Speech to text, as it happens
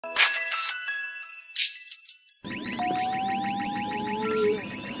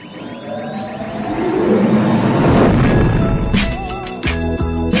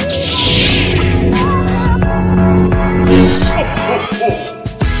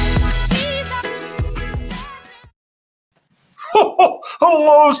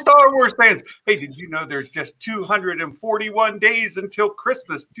Hello, Star Wars fans. Hey, did you know there's just 241 days until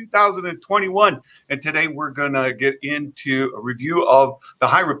Christmas 2021? And today we're going to get into a review of the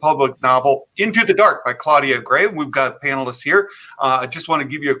High Republic novel Into the Dark by Claudia Gray. We've got panelists here. I just want to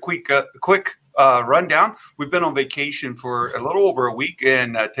give you a quick rundown. We've been on vacation for a little over a week,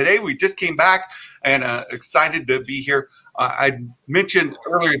 and today we just came back and excited to be here. I mentioned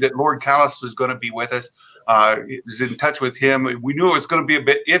earlier that Lord Callis was going to be with us. Was in touch with him. We knew it was going to be a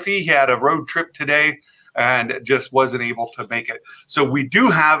bit iffy. He had a road trip today and just wasn't able to make it. So we do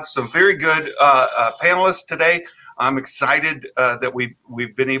have some very good panelists today. I'm excited that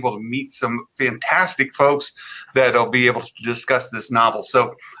we've been able to meet some fantastic folks that'll be able to discuss this novel.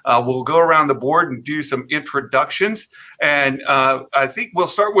 So we'll go around the board and do some introductions. And I think we'll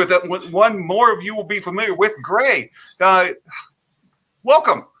start with one more of you will be familiar with, Gray.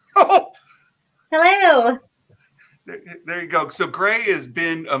 Welcome. Hello. There you go. So Gray has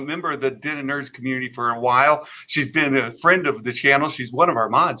been a member of the Den of Nerds community for a while. She's been a friend of the channel. She's one of our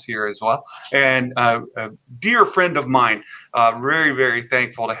mods here as well, and a dear friend of mine. Very, very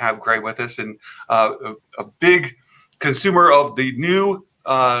thankful to have Gray with us, and a big consumer of the new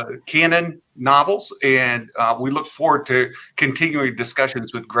canon novels. And we look forward to continuing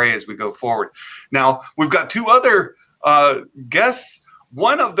discussions with Gray as we go forward. Now, we've got two other guests.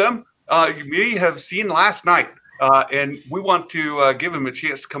 One of them you may have seen last night, and we want to give him a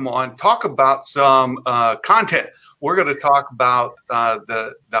chance to come on, talk about some content. We're going to talk about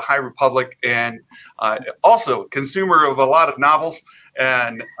the High Republic, and also consumer of a lot of novels.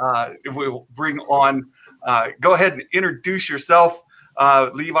 And if we'll bring on, go ahead and introduce yourself,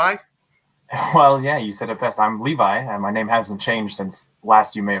 Levi. Well, yeah, you said it best. I'm Levi, and my name hasn't changed since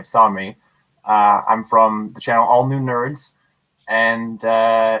last you may have saw me. I'm from the channel All New Nerds. And,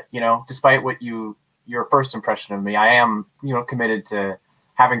 despite what your first impression of me, I am, committed to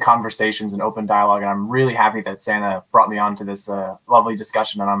having conversations and open dialogue. And I'm really happy that Santa brought me on to this lovely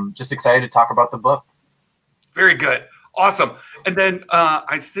discussion. And I'm just excited to talk about the book. Very good. Awesome. And then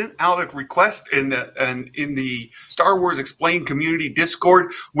I sent out a request in the Star Wars Explained community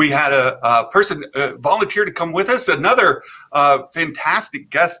Discord. We had a person volunteer to come with us, another fantastic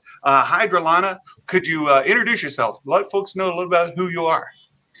guest, Hydrolana. Could you introduce yourself? Let folks know a little about who you are.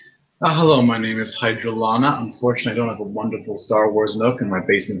 Hello, my name is Hydrolana. Unfortunately, I don't have a wonderful Star Wars nook, and my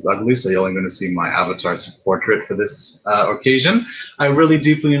basement's ugly, so you're only going to see my avatar's portrait for this occasion. I really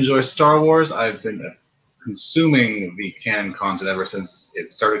deeply enjoy Star Wars. I've been consuming the canon content ever since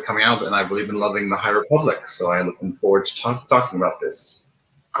it started coming out, and I've really been loving the High Republic, so I'm looking forward to talking about this.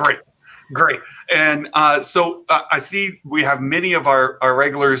 Great. And so I see we have many of our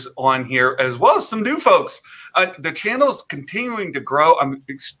regulars on here, as well as some new folks. The channel's continuing to grow. I'm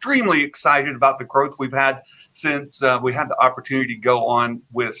extremely excited about the growth we've had since we had the opportunity to go on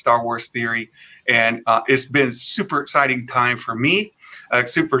with Star Wars Theory. And it's been a super exciting time for me, a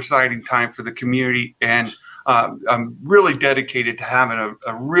super exciting time for the community. And I'm really dedicated to having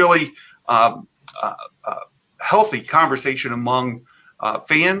a really healthy conversation among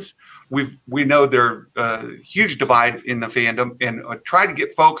fans. We know there's a huge divide in the fandom, and try to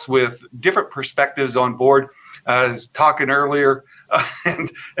get folks with different perspectives on board. I was talking earlier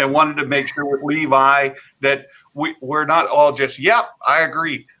and wanted to make sure with Levi that we're not all just, yep, I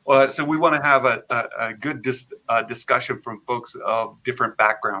agree. So we want to have a good discussion from folks of different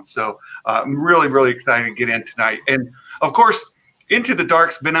backgrounds. So I'm really, really excited to get in tonight. And of course, Into the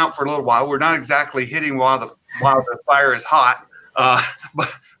Dark's been out for a little while. We're not exactly hitting while the fire is hot,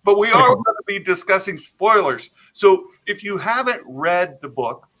 but we are going to be discussing spoilers. So if you haven't read the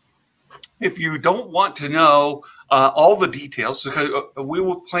book, if you don't want to know all the details, we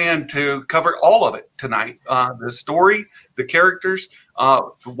will plan to cover all of it tonight. The story, the characters,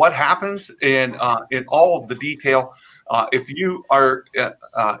 what happens, and in all of the detail. If you are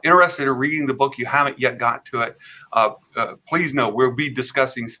interested in reading the book, you haven't yet got to it, please know we'll be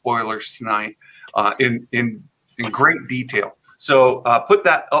discussing spoilers tonight in great detail. So put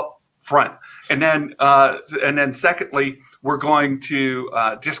that up front. And then secondly, we're going to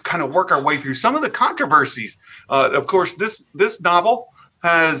just kind of work our way through some of the controversies. Of course, this novel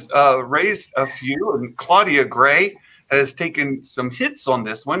has raised a few, and Claudia Gray has taken some hits on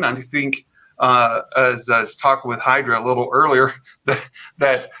this one. I think, as I was talking with Hydra a little earlier,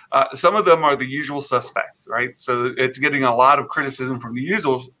 that some of them are the usual suspects, right? So it's getting a lot of criticism from the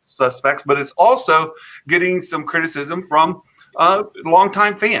usual suspects, but it's also getting some criticism from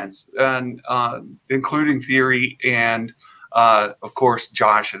longtime fans, and including Theory and of course,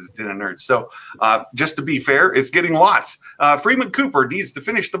 Josh is Den of Nerds. So just to be fair, it's getting lots. Freeman Cooper needs to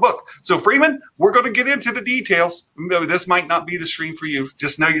finish the book. So Freeman, we're going to get into the details. This might not be the stream for you.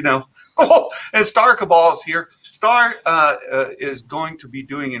 Just know you know. And Star Cabal is here. Star is going to be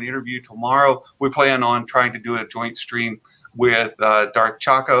doing an interview tomorrow. We plan on trying to do a joint stream with Darth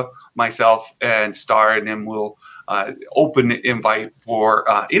Chaco, myself, and Star, and then we'll open invite for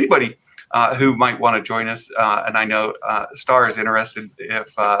anybody who might want to join us. And I know Star is interested.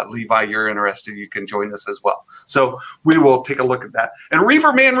 If Levi, you're interested, you can join us as well. So we will take a look at that. And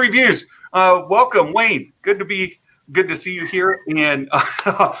Reefer Man Reviews, welcome, Wayne. Good to see you here. And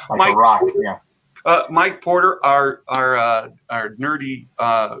Mike, rock, yeah. Mike Porter, our nerdy.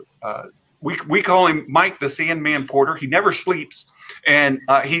 We call him Mike the Sandman Porter. He never sleeps, and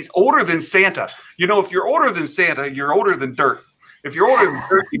he's older than Santa. You know, if you're older than Santa, you're older than dirt. If you're older than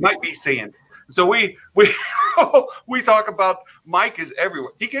dirt, you might be sand. So we talk about Mike is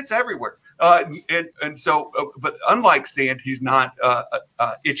everywhere. He gets everywhere, and so. But unlike sand, he's not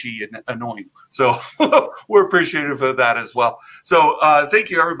itchy and annoying. So we're appreciative of that as well. So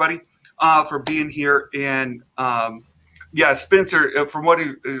thank you everybody for being here. And yeah, Spencer, from what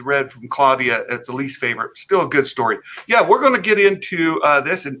he read from Claudia, it's the least favorite. Still a good story. Yeah, we're going to get into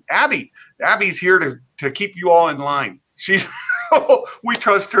this. And Abby's here to keep you all in line. She's we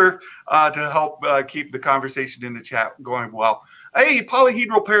trust her to help keep the conversation in the chat going well. Hey,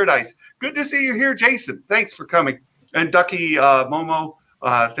 Polyhedral Paradise. Good to see you here, Jason. Thanks for coming. And Ducky Momo,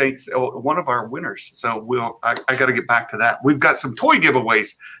 thanks. One of our winners. So I got to get back to that. We've got some toy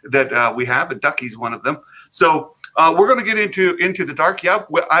giveaways that we have, and Ducky's one of them. So we're going to get into the dark. Yeah,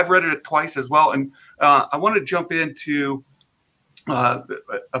 I've read it twice as well, and I want to jump into a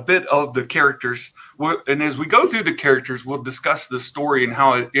bit of the characters. And as we go through the characters, we'll discuss the story and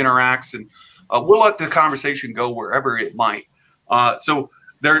how it interacts, and we'll let the conversation go wherever it might. So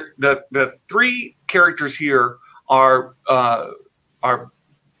the three characters here are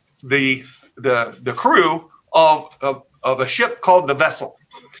the crew of a ship called the Vessel.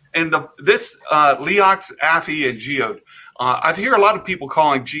 And this Leox, Affy, and Geode. I hear a lot of people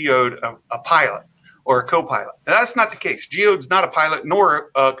calling Geode a pilot or a co-pilot. That's not the case. Geode's not a pilot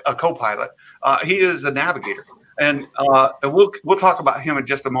nor a co-pilot. He is a navigator, and we'll talk about him in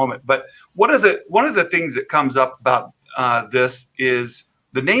just a moment. But one of the things that comes up about this is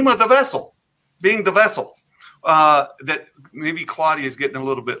the name of the vessel, being the Vessel. That maybe Claudia is getting a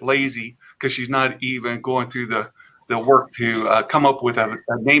little bit lazy because she's not even going through the work to come up with a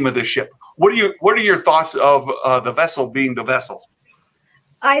name of the ship. What are your thoughts of the Vessel being the Vessel?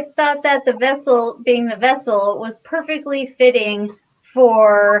 I thought that the Vessel being the Vessel was perfectly fitting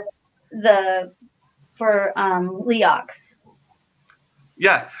for Leox.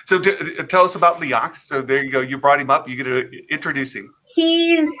 Yeah. So tell us about Leox. So there you go. You brought him up. You get to introduce him.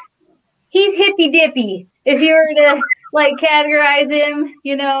 He's hippy dippy. If you were to like categorize him,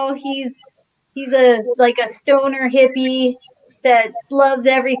 you know, he's a stoner hippie that loves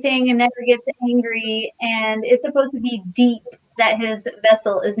everything and never gets angry. And it's supposed to be deep that his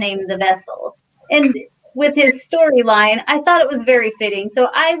vessel is named the Vessel. And with his storyline, I thought it was very fitting. So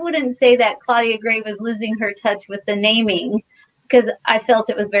I wouldn't say that Claudia Gray was losing her touch with the naming, because I felt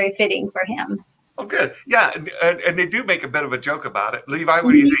it was very fitting for him. Oh, good. Yeah, and they do make a bit of a joke about it. Levi,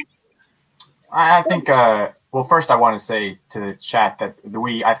 what do you think? I think, well, first I want to say to the chat that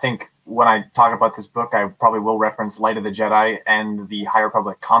I think when I talk about this book, I probably will reference Light of the Jedi and the High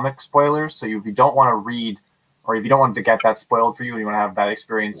Republic comic spoilers. So if you don't want to read, or if you don't want to get that spoiled for you, and you want to have that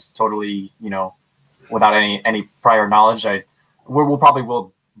experience totally, you know, without any prior knowledge, we'll probably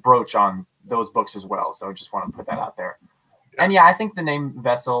broach on those books as well. So I just want to put that out there. And yeah, I think the name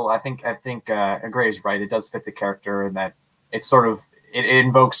Vessel, I think Gray is right. It does fit the character, and that it's sort of, it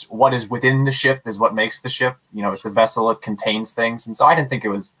invokes what is within the ship is what makes the ship. You know, it's a vessel, it contains things. And so I didn't think it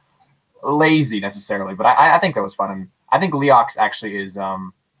was lazy necessarily, but I think that was fun. And I think Leox actually is,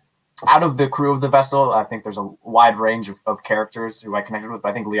 out of the crew of the Vessel, I think there's a wide range of characters who I connected with, but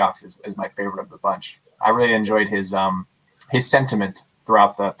I think Leox is my favorite of the bunch. I really enjoyed his sentiment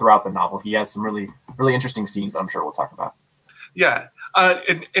throughout the novel. He has some really, really interesting scenes that I'm sure we'll talk about. Yeah.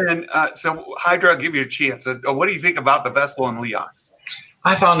 So Hydra, I'll give you a chance. What do you think about the Vessel and Leox?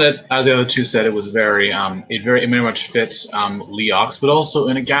 I found it, as the other two said, it was very much fits Leox, but also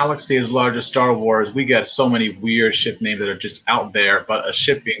in a galaxy as large as Star Wars, we get so many weird ship names that are just out there, but a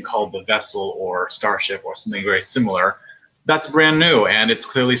ship being called the Vessel or Starship or something very similar, that's brand new, and it's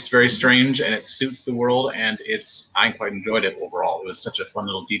clearly very strange, and it suits the world, and I quite enjoyed it overall. It was such a fun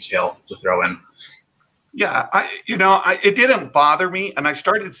little detail to throw in. Yeah, it didn't bother me, and I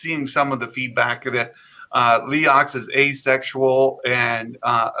started seeing some of the feedback that Leox is asexual and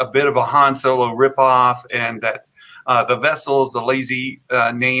a bit of a Han Solo ripoff, and that the vessel is the lazy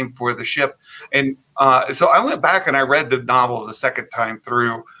name for the ship. And so I went back and I read the novel the second time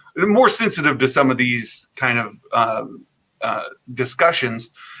through, more sensitive to some of these kind of discussions.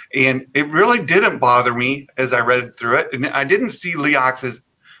 And it really didn't bother me as I read through it. And I didn't see Leox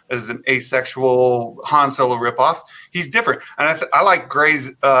as an asexual Han Solo ripoff. He's different. And I like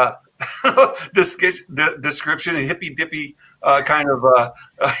Gray's description, a hippy dippy kind of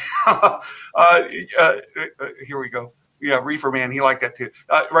here we go. Yeah, Reefer Man, he liked that too.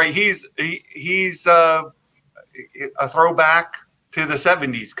 Right, he's a throwback to the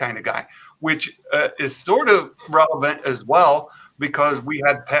 70s kind of guy, which is sort of relevant as well because we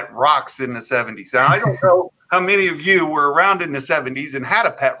had pet rocks in the 70s. Now, I don't know how many of you were around in the 70s and had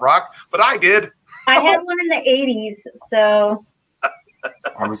a pet rock, but I did. I had one in the 80s, so.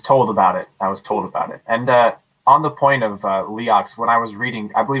 I was told about it. And on the point of Leox, when I was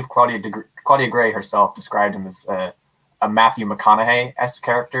reading, I believe Claudia Gray herself described him as a Matthew McConaughey-esque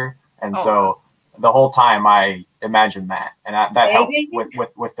character. And so the whole time I imagined that. And that helped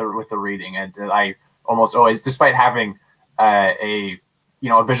with the reading. And I almost always, despite having a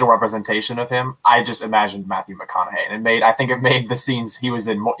visual representation of him, I just imagined Matthew McConaughey, and I think it made the scenes he was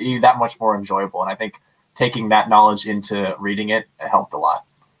in that much more enjoyable. And I think taking that knowledge into reading it helped a lot.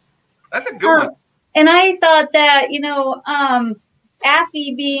 That's a good one. And I thought that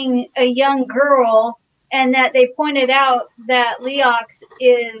Affy being a young girl, and that they pointed out that Leox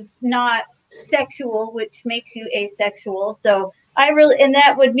is not sexual, which makes you asexual. So and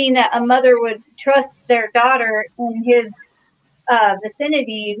that would mean that a mother would trust their daughter in his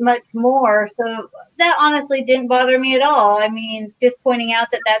vicinity much more. So that honestly didn't bother me at all. I mean, just pointing out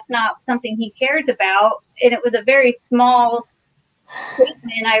that that's not something he cares about. And it was a very small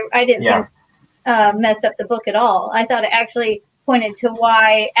statement. I didn't think messed up the book at all. I thought it actually pointed to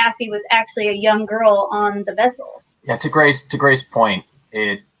why Affy was actually a young girl on the vessel. Yeah, to Gray's point,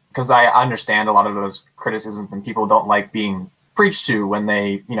 because I understand a lot of those criticisms and people don't like being preached to when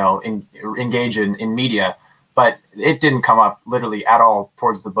they engage in media. But it didn't come up literally at all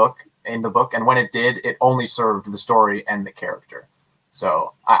towards in the book, and when it did, it only served the story and the character.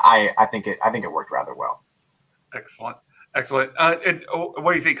 So I think it worked rather well. Excellent. And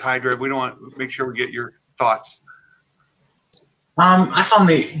what do you think, Hydra? We don't want to make sure we get your thoughts. I found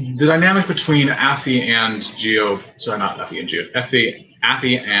the dynamic between Affy and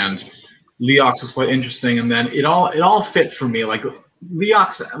Affy and Leox was quite interesting, and then it all fit for me. Like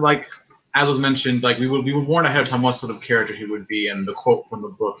Leox, like as was mentioned, like we were warned ahead of time what sort of character he would be, and the quote from the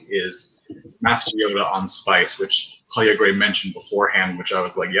book is Master Yoda on Spice, which Claudia Gray mentioned beforehand, which I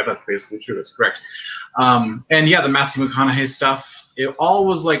was like, yeah, that's basically true, that's correct. And yeah, the Matthew McConaughey stuff, it all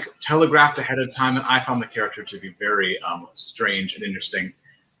was like telegraphed ahead of time, and I found the character to be very strange and interesting.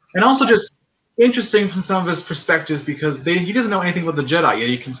 And also just interesting from some of his perspectives, because he doesn't know anything about the Jedi, yet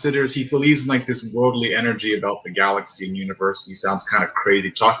he believes in like this worldly energy about the galaxy and universe. He sounds kind of crazy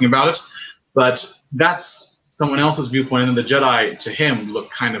talking about it, but that's someone else's viewpoint, and the Jedi to him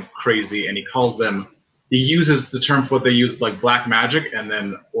look kind of crazy, and he uses the term for what they use, like black magic, and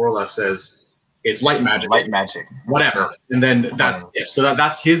then Orla says it's light magic, whatever, and then that's it. So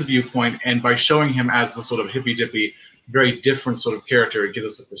that's his viewpoint, and by showing him as the sort of hippy dippy, very different sort of character, it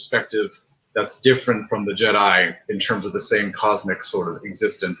gives us a perspective that's different from the Jedi in terms of the same cosmic sort of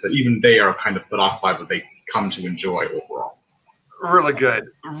existence that even they are kind of put off by, but they come to enjoy overall. Really good.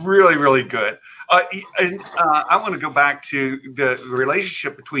 Really, really good. And I want to go back to the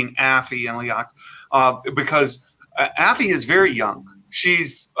relationship between Affy and Leox, because Affy is very young.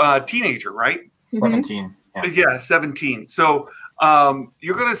 She's a teenager, right? 17. Yeah, 17. So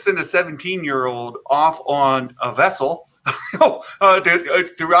you're going to send a 17-year-old off on a vessel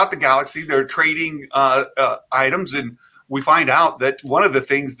throughout the galaxy. They're trading items, and we find out that one of the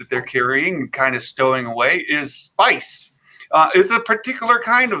things that they're carrying and kind of stowing away is spice. It's a particular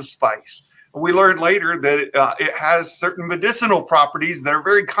kind of spice. We learn later that it has certain medicinal properties that are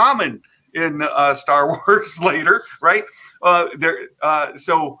very common in Star Wars later, right?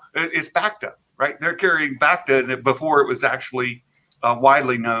 So it's Bacta, right? They're carrying Bacta before it was actually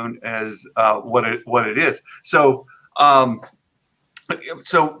widely known as what it is. So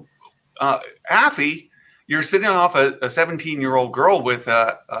Affy, you're sitting off a 17-year-old girl with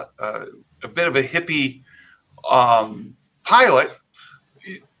a bit of a hippie pilot.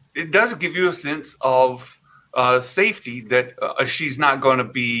 It does give you a sense of safety that she's not going to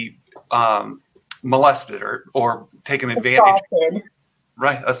be molested or taken advantage of.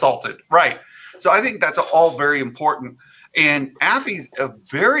 Assaulted. Right. So I think that's all very important. And Affy's a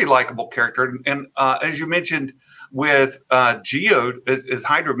very likable character. And as you mentioned with Geode, as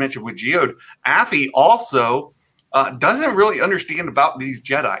Hydra mentioned with Geode, Affy also doesn't really understand about these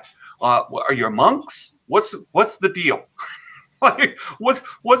Jedi. Are you monks? What's the deal? Like,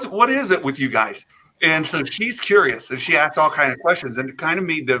 what is it with you guys? And so she's curious, and she asks all kinds of questions, and it kind of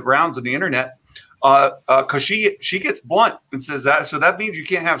made the rounds on the internet because she gets blunt and says that. So that means you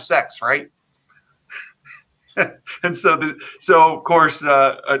can't have sex, right? And so of course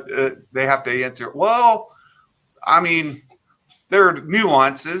they have to answer. Well, I mean, there are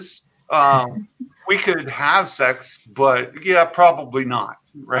nuances. We could have sex, but yeah, probably not,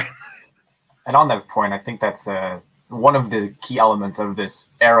 right? And on that point, I think that's one of the key elements of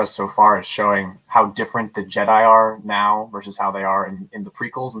this era so far is showing how different the Jedi are now versus how they are in the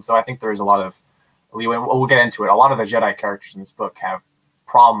prequels. And so I think there's a lot of leeway. We'll get into it. A lot of the Jedi characters in this book have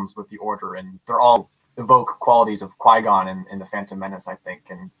problems with the Order, and they're all evoke qualities of Qui-Gon in the Phantom Menace, I think,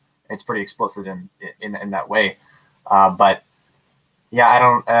 and it's pretty explicit in that way. But yeah, I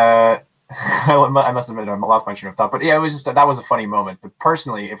don't. I must admit I lost my train of thought. But yeah, it was just that was a funny moment. But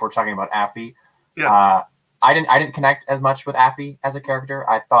personally, if we're talking about Affy, yeah. I didn't connect as much with Affy as a character.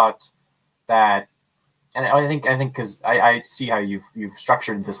 I thought that, and I think because I see how you've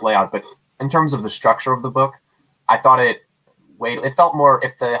structured this layout, but in terms of the structure of the book, I thought it felt more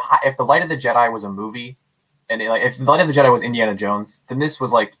if the Light of the Jedi was a movie, and if the Light of the Jedi was Indiana Jones, then this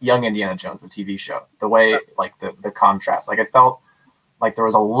was like Young Indiana Jones, the TV show. The way like the contrast, like it felt like there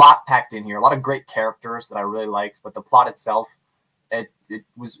was a lot packed in here, a lot of great characters that I really liked, but the plot itself, it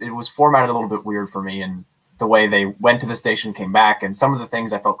was formatted a little bit weird for me, and the way they went to the station, came back, and some of the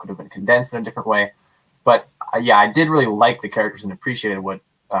things I felt could have been condensed in a different way. But yeah, I did really like the characters and appreciated what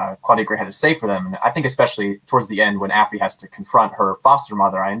Claudia Gray had to say for them. And I think especially towards the end when Affy has to confront her foster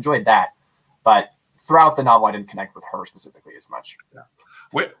mother, I enjoyed that. But throughout the novel, I didn't connect with her specifically as much. Yeah.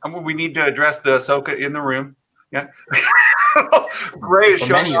 We need to address the Ahsoka in the room. Yeah. Gray is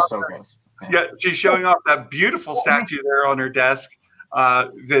showing off Ahsokas. Yeah, she's showing off that beautiful statue there on her desk.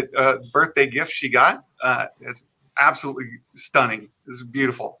 That birthday gift she got. It's absolutely stunning. It's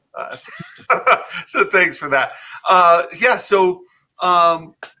beautiful. So thanks for that. Yeah. So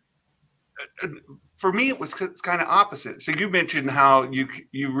for me, it's kind of opposite. So you mentioned how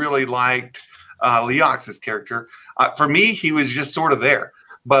you really liked Leox's character. For me, he was just sort of there.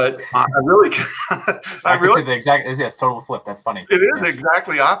 But I really, say the exact. It's total flip. That's funny. It is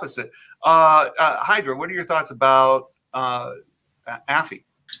exactly opposite. Hydra, what are your thoughts about Affy?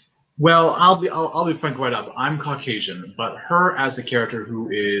 Well, I'll be frank right up. I'm Caucasian, but her as a character who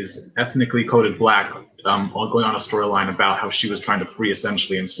is ethnically coded black, going on a storyline about how she was trying to free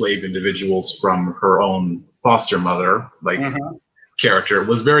essentially enslaved individuals from her own foster mother, character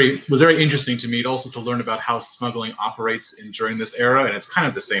was very interesting to me. Also to learn about how smuggling operates during this era, and it's kind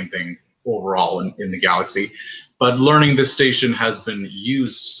of the same thing overall in the galaxy. But learning this station has been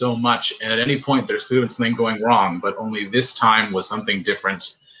used so much, and at any point there's clearly something going wrong, but only this time was something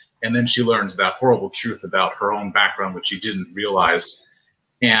different. And then she learns that horrible truth about her own background, which she didn't realize.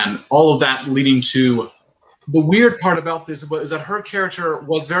 And all of that leading to the weird part about this is that her character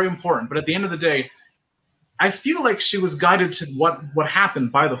was very important, but at the end of the day, I feel like she was guided to what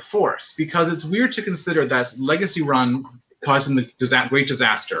happened by the Force, because it's weird to consider that Legacy Run causing the great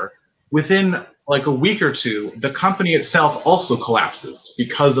disaster. Within like a week or two, the company itself also collapses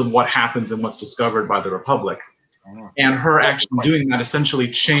because of what happens and what's discovered by the Republic. And her actually doing that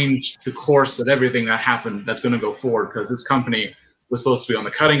essentially changed the course of everything that happened that's going to go forward, because this company was supposed to be on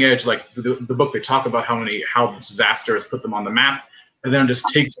the cutting edge. Like the book, they talk about how the disaster has put them on the map, and then just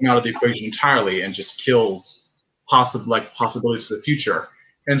takes them out of the equation entirely and just kills possibilities for the future.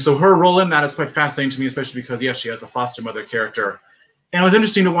 And so her role in that is quite fascinating to me, especially because, yes, she has the foster mother character. And it was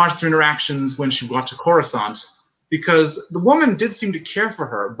interesting to watch their interactions when she got to Coruscant, because the woman did seem to care for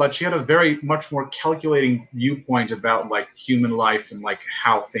her, but she had a very much more calculating viewpoint about like human life and like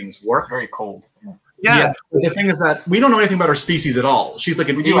how things work. Very cold. Yeah. The thing is that we don't know anything about her species at all. She's like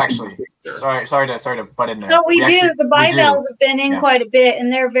we do actually. Sorry to butt in there. No, we do. The Bivalves have been in quite a bit,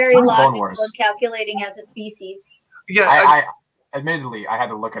 and they're very logical and calculating as a species. Yeah. I admittedly, I had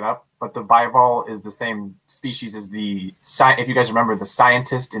to look it up, but the Bival is the same species as if you guys remember the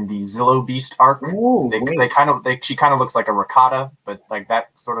scientist in the Zillow Beast arc. Ooh, she kind of looks like a ricotta, but like that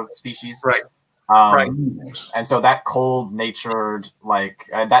sort of species. Right. Right. And so that cold-natured,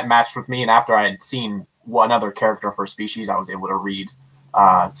 that matched with me. And after I had seen another character of her species, I was able to read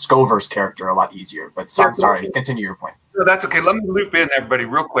Scover's character a lot easier. But I'm sorry, continue your point. No, that's okay. Let me loop in everybody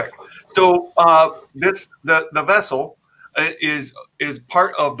real quick. So the vessel is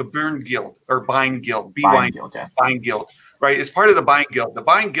part of the Burn Guild or Bind Guild, Bind Guild, yeah. Bind Guild, right? It's part of the Bind Guild. The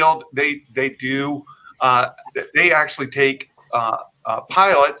Bind Guild, they actually take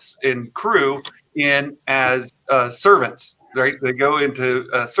pilots and crew in as servants, right? They go into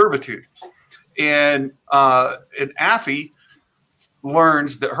servitude, and Affy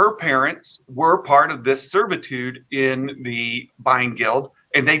learns that her parents were part of this servitude in the Bind Guild,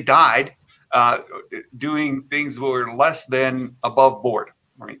 and they died doing things that were less than above board,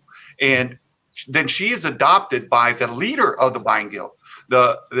 right? And then she is adopted by the leader of the Bind Guild,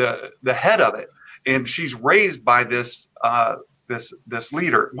 the head of it, and she's raised by this this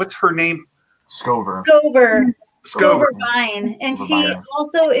leader. What's her name? Scover Vine, and she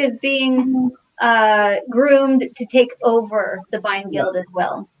also is being groomed to take over the Bind Guild as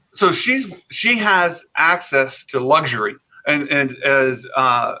well. So she has access to luxury. And as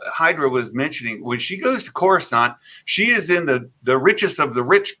Hydra was mentioning, when she goes to Coruscant, she is in the richest of the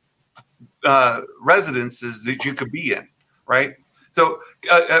rich residences that you could be in, right? So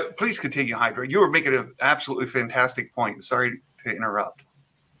please continue, Hydra. You were making an absolutely fantastic point. Sorry to interrupt.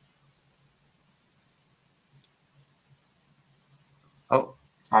 Oh,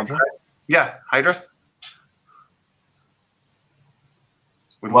 Hydra? Yeah, Hydra.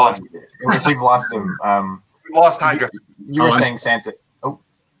 We've lost him. We lost Hydra. You were saying Santa. Oh,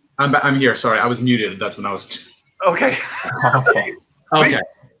 I'm here. Sorry, I was muted. That's when I was. Okay. Okay.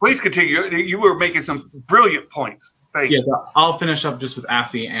 Please continue. You were making some brilliant points. Thanks. Yes, I'll finish up just with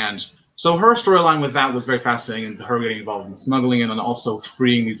Affy. And so her storyline with that was very fascinating, and her getting involved in smuggling and then also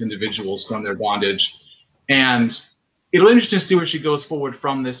freeing these individuals from their bondage. And it'll be interesting to see where she goes forward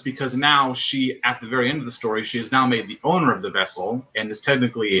from this, because now she, at the very end of the story, she is now made the owner of the vessel and is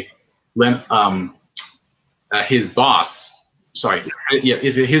technically his boss. Sorry, yeah,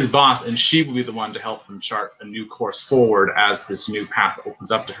 is it his boss, and she will be the one to help him chart a new course forward as this new path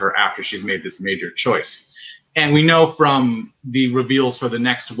opens up to her after she's made this major choice. And we know from the reveals for the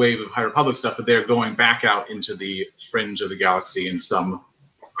next wave of High Republic stuff that they're going back out into the fringe of the galaxy in some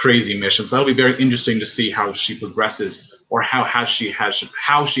crazy mission. So that'll be very interesting to see how she progresses, or how she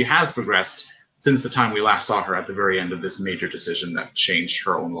has progressed since the time we last saw her at the very end of this major decision that changed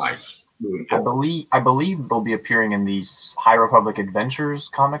her own life. I believe they'll be appearing in the High Republic Adventures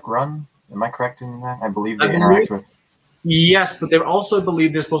comic run. Am I correct in that? I believe they interact with. Yes, but they're also, I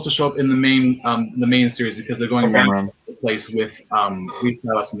believe, they're supposed to show up in the main series, because they're going back to the place with Reese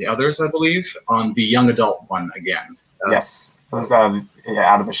Nellis and the others, I believe, on the young adult one again. Yes, those,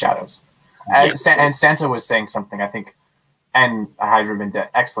 Out of the Shadows. Yes. And Santa was saying something, I think, and Hydra made an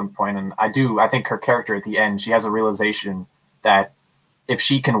excellent point, and I think her character at the end, she has a realization that if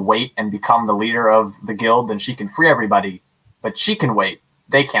she can wait and become the leader of the guild, then she can free everybody, but she can wait.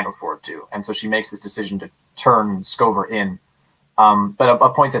 They can't afford to. And so she makes this decision to turn Scover in. But a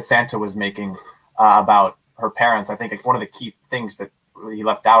point that Santa was making about her parents, I think one of the key things that he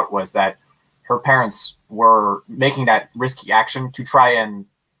left out was that her parents were making that risky action to try and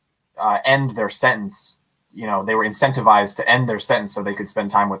end their sentence. You know, they were incentivized to end their sentence so they could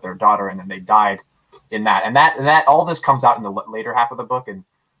spend time with their daughter, and then they died in that. And that all this comes out in the later half of the book. And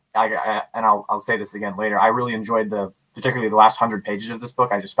I'll say this again later. I really enjoyed particularly the last 100 pages of this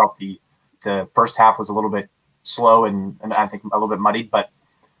book. I just felt the first half was a little bit slow and I think a little bit muddied, but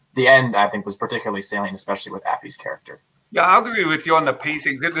the end I think was particularly salient, especially with Affy's character. Yeah, I'll agree with you on the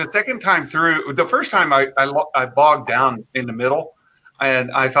pacing. The second time through, the first time I bogged down in the middle,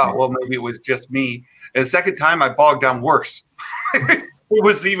 and I thought, well, maybe it was just me. And the second time I bogged down worse. It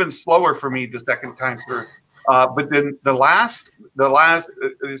was even slower for me the second time through. But then the last,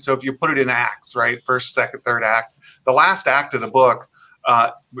 so if you put it in acts, right? First, second, third act, the last act of the book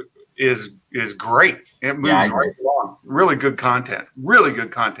is great. It moves right along. Really good content. Really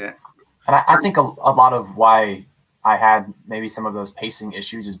good content. And I think a lot of why I had maybe some of those pacing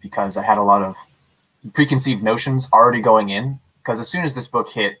issues is because I had a lot of preconceived notions already going in. Because as soon as this book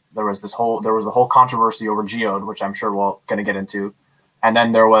hit, there was the whole controversy over Geode, which I'm sure we're going to get into. And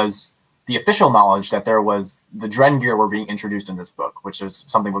then there was the official knowledge that there was the Dren gear were being introduced in this book, which is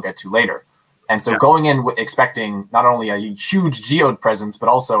something we'll get to later. And so going in expecting not only a huge Geode presence, but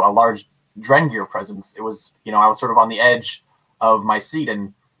also a large Dren gear presence, it was, I was sort of on the edge of my seat.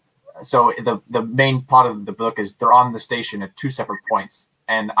 And so the main plot of the book is they're on the station at two separate points.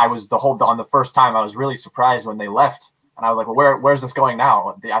 And I was on the first time, I was really surprised when they left. And I was like, well, where's this going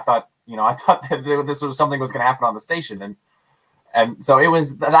now? I thought that this was something was going to happen on the station. And so it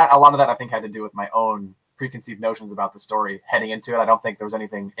was that a lot of that I think had to do with my own preconceived notions about the story heading into it. I don't think there was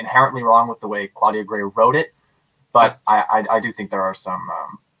anything inherently wrong with the way Claudia Gray wrote it, but I do think there are some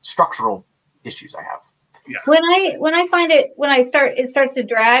structural issues I have. When I find it, it starts to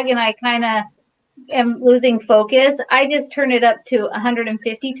drag and I kind of am losing focus, I just turn it up to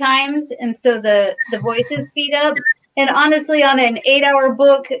 150 times, and so the voices speed up. And honestly, on an 8-hour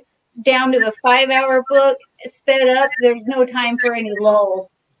book down to a 5-hour book sped up, there's no time for any lull.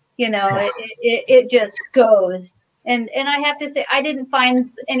 It just goes. And I have to say, I didn't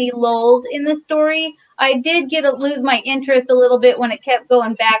find any lulls in the story. I did lose my interest a little bit when it kept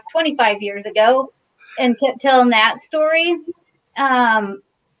going back 25 years ago and kept telling that story.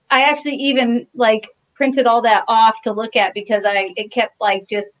 I actually even printed all that off to look at because it kept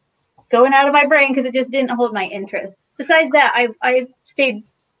just going out of my brain because it just didn't hold my interest. Besides that, I stayed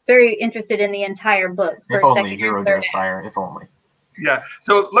very interested in the entire book. If only Hero Dare Fire, if only. Yeah.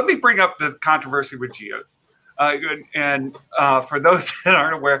 So let me bring up the controversy with Geode. For those that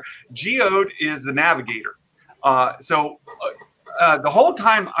aren't aware, Geode is the navigator. So the whole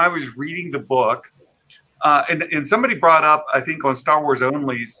time I was reading the book, and somebody brought up, I think on Star Wars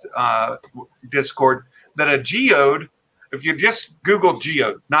Only's Discord, that a geode, if you just Google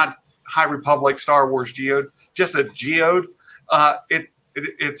geode, not High Republic Star Wars geode, just a geode,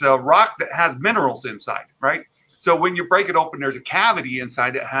 it's a rock that has minerals inside, right? So when you break it open, there's a cavity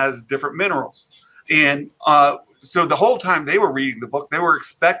inside that has different minerals. And so the whole time they were reading the book, they were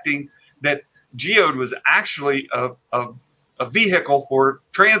expecting that geode was actually a vehicle for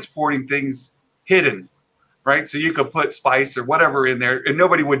transporting things hidden, right? So you could put spice or whatever in there and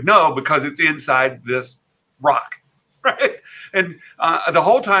nobody would know because it's inside this rock, right? And the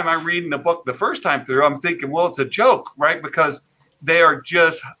whole time I'm reading the book the first time through, I'm thinking, well, it's a joke, right? Because they are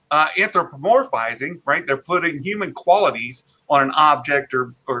just anthropomorphizing, right? They're putting human qualities on an object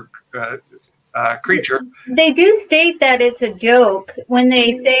or creature. They do state that it's a joke when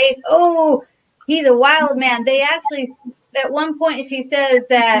they say, oh, he's a wild man. They actually, at one point she says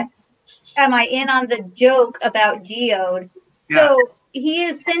that, am I in on the joke about Geode? So he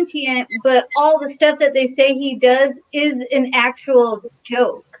is sentient, but all the stuff that they say he does is an actual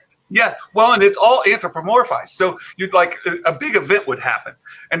joke. Yeah, well, and it's all anthropomorphized. So you'd a big event would happen,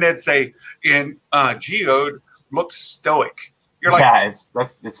 and they'd say, "And Geode looks stoic." You're like, yeah,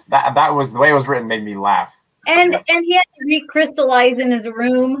 that was the way it was written made me laugh. And he had to recrystallize in his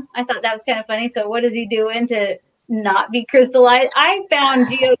room. I thought that was kind of funny. So what is he doing to not be crystallized? I found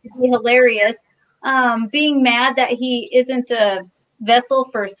Geode to be hilarious. Being mad that he isn't a vessel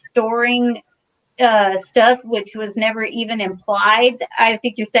for storing stuff, which was never even implied. I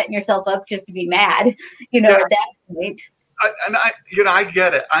think you're setting yourself up just to be mad, at that point. I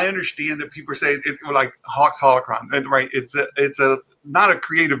get it. I understand that people say it like Hawk's Holocron, right? It's a not a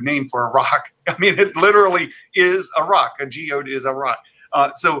creative name for a rock. I mean, it literally is a rock. A geode is a rock.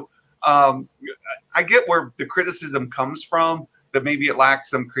 So I get where the criticism comes from, that maybe it lacks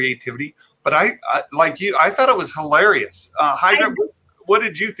some creativity. But I like you, I thought it was hilarious. Hydra, what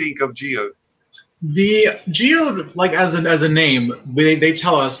did you think of Geode? The Geode, as a name, they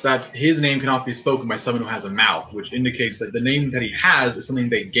tell us that his name cannot be spoken by someone who has a mouth, which indicates that the name that he has is something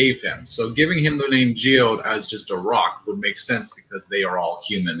they gave him. So giving him the name Geode as just a rock would make sense because they are all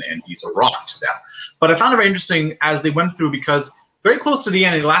human and he's a rock to them. But I found it very interesting as they went through, because very close to the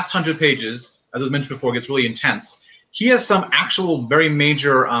end, in the last 100 pages, as was mentioned before, it gets really intense. He has some actual very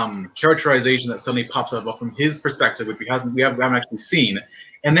major characterization that suddenly pops up from his perspective, which we haven't actually seen.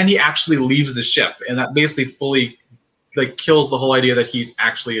 And then he actually leaves the ship, and that basically fully kills the whole idea that he's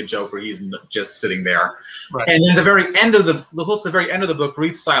actually a joke, or he's just sitting there. Right. And then the very end of close to the very end of the book,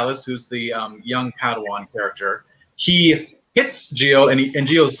 Reith Silas, who's the young Padawan character, he hits Geode, and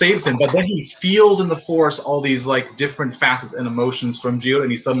Geode saves him. But then he feels in the Force all these different facets and emotions from Geode,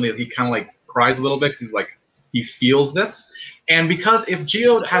 and he kind of cries a little bit. He's he feels this, and because if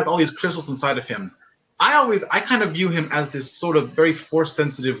Geode has all these crystals inside of him, I kind of view him as this sort of very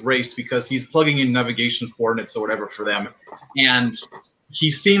force-sensitive race, because he's plugging in navigation coordinates or whatever for them, and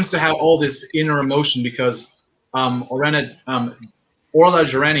he seems to have all this inner emotion because Orla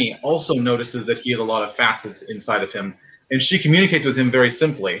Jareni also notices that he has a lot of facets inside of him, and she communicates with him very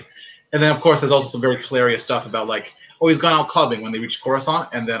simply. And then, of course, there's also some very hilarious stuff about oh, he's gone out clubbing when they reach Coruscant,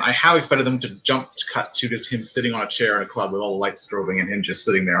 and then I have expected them to cut to just him sitting on a chair in a club with all the lights strobing and him just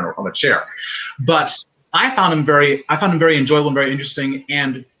sitting there on a chair. But I found him very enjoyable and very interesting.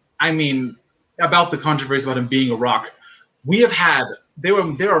 And I mean, about the controversy about him being a rock,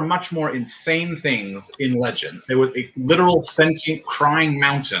 there are much more insane things in Legends. There was a literal sentient crying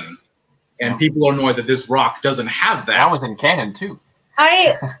mountain, and people are annoyed that this rock doesn't have that. That was in canon too.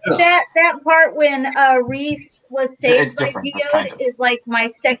 That part when Reith was saved by Geode is my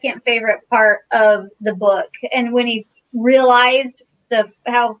second favorite part of the book. And when he realized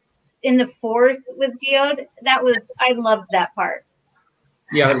how in the Force with Geode. I loved that part.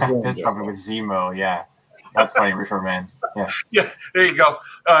 Yeah, This probably with Zemo. Yeah, that's funny, Reefer Man. Yeah, Yeah, there you go.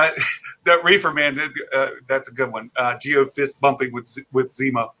 That Reefer Man, that's a good one. Geo fist bumping with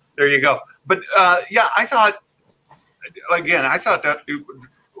Zemo. There you go. But yeah, I thought that it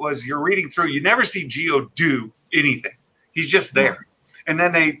was, you're reading through. You never see Geo do anything. He's just there. And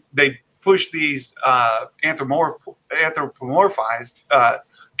then they push these anthropomorphized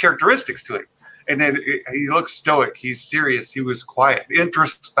characteristics to him. And then he looks stoic. He's serious. He was quiet,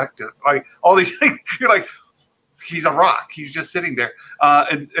 introspective. Like all these things. You're like, he's a rock. He's just sitting there.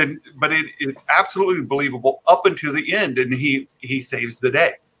 But it's absolutely believable up until the end. And he saves the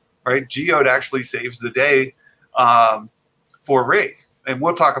day, right? Geode actually saves the day for Wraith. And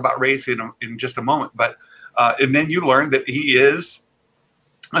we'll talk about Wraith in just a moment. But and then you learn that he is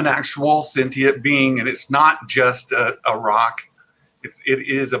an actual sentient being, and it's not just a rock. It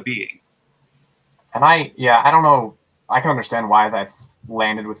is a being. And I don't know. I can understand why that's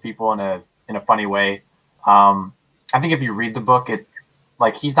landed with people in a funny way. I think if you read the book,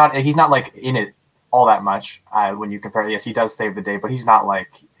 he's not like in it all that much when you compare. Yes, he does save the day, but he's not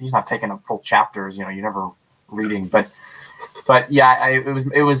taking up full chapters. You're never reading. But yeah,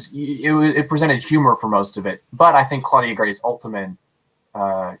 it presented humor for most of it. But I think Claudia Gray's ultimate,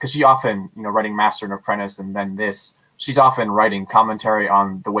 because she often writing Master and Apprentice, and then this, she's often writing commentary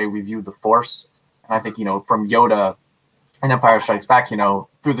on the way we view the Force. And I think from Yoda and Empire Strikes Back,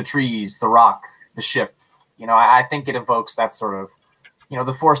 through the trees, the rock, the ship. I think it evokes that sort of,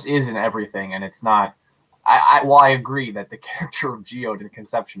 the Force is in everything, and it's not. While I agree that the character of Geode in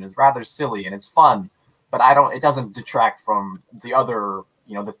Conception is rather silly and it's fun, but it doesn't detract from the other,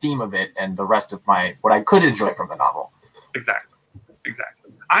 the theme of it and the rest of what I could enjoy from the novel. Exactly.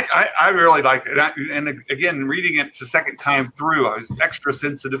 I really like it. And again, reading it the second time through, I was extra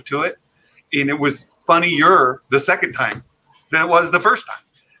sensitive to it. And it was funnier the second time than it was the first time.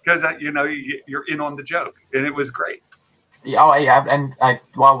 Because, you're in on the joke. And it was great. Yeah, and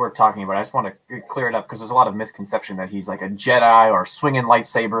while we're talking about it, I just want to clear it up because there's a lot of misconception that he's like a Jedi or swinging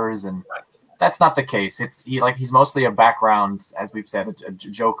lightsabers, and that's not the case. He's mostly a background, as we've said, a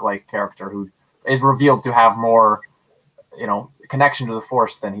joke-like character who is revealed to have more, connection to the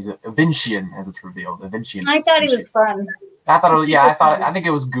Force than he's a Vincian, as it's revealed. A Vincian. I thought he was fun. I think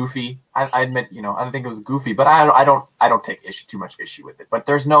it was goofy. I admit, I think it was goofy, but I don't take too much issue with it. But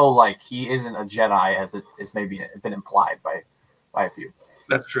there's no he isn't a Jedi as it is maybe been implied by a few.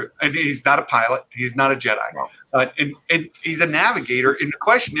 That's true. And he's not a pilot. He's not a Jedi. No. And he's a navigator. And the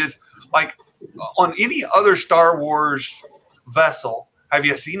question is, on any other Star Wars vessel, have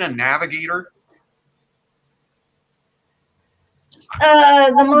you seen a navigator?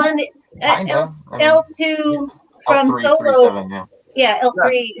 The Millennium L2 from L3, Solo. Yeah,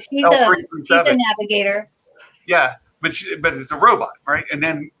 L3. She's a navigator. Yeah, but it's a robot, right? And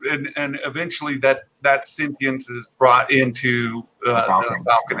then and eventually that sentience is brought into the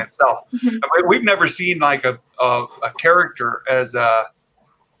Falcon itself. Mm-hmm. We've never seen a character as a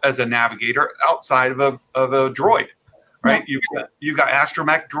navigator outside of a droid, right? Yeah. You've got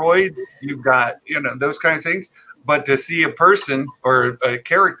astromech droid, you've got those kind of things. But to see a person or a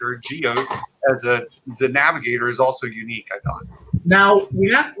character, Geo, as a navigator is also unique, I thought. Now,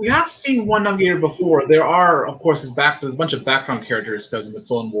 we have seen one navigator before. There are, of course, there's a bunch of background characters because in the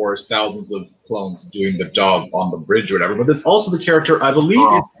Clone Wars, thousands of clones doing the job on the bridge or whatever. But there's also the character, I believe.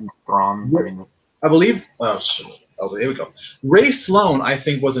 Oh, here we go. Rey Sloane, I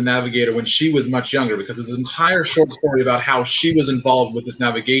think, was a navigator when she was much younger because there's an entire short story about how she was involved with this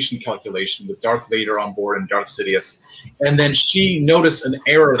navigation calculation with Darth Vader on board and Darth Sidious. And then she noticed an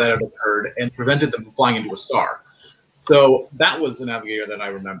error that had occurred and prevented them from flying into a star. So that was a navigator that I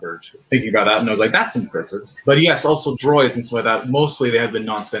remembered thinking about that, and I was like, that's impressive. But yes, also droids and stuff like that. Mostly they have been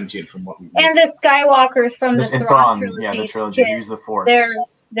non-sentient from what we know. And the Skywalkers from the Thrawn trilogy. Yeah, the trilogy use the Force.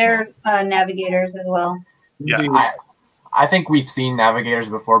 They're navigators as well. Yeah, I think we've seen navigators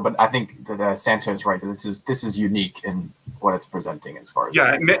before, but I think that Santa is right. This is unique in what it's presenting as far as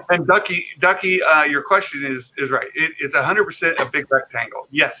and Ducky, your question is right. It's 100% a big rectangle.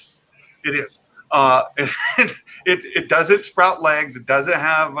 Yes, it is. It doesn't sprout legs. It doesn't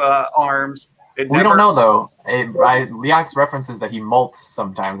have arms. We don't know though. Leox references that he molts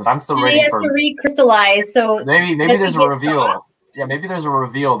sometimes, and I'm still waiting for. He has to recrystallize. So maybe there's a reveal. Yeah, maybe there's a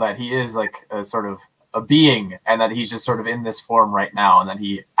reveal that he is like a sort of a being, and that he's just sort of in this form right now, and that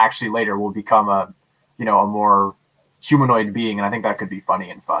he actually later will become a more humanoid being, and I think that could be funny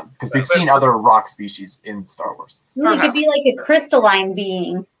and fun because we've seen other rock species in Star Wars. Ooh, it could be like a crystalline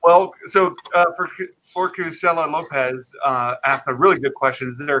being. Well, so for Cusela Lopez asked a really good question.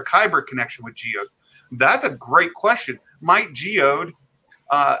 Is there a Kyber connection with Geode? That's a great question. Might Geode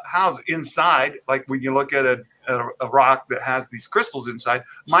house inside, like when you look at a rock that has these crystals inside,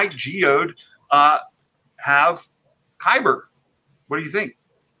 might Geode have Kyber? What do you think?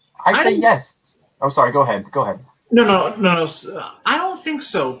 I'd say yes. Oh, sorry. Go ahead. No. I don't think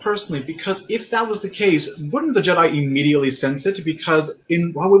so, personally, because if that was the case, wouldn't the Jedi immediately sense it? Because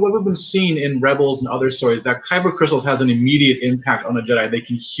in what we've been seeing in Rebels and other stories, that Kyber crystals has an immediate impact on a Jedi. They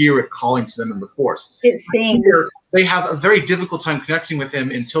can hear it calling to them in the Force. It sings. They have a very difficult time connecting with him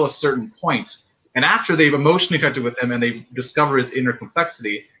until a certain point. And after they've emotionally connected with him and they discover his inner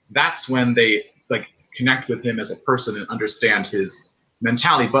complexity, that's when they connect with him as a person and understand his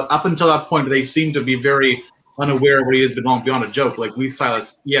mentality. But up until that point, they seem to be very unaware of what he is beyond a joke. Like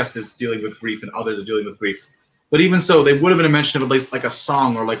Silas, yes, is dealing with grief and others are dealing with grief. But even so, they would have been a mention of at least like a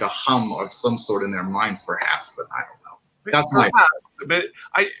song or like a hum of some sort in their minds, perhaps. But I don't know. That's my. But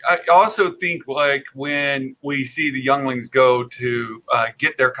I also think like when we see the younglings go to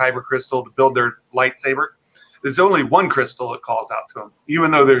get their Kyber crystal to build their lightsaber, there's only one crystal that calls out to them,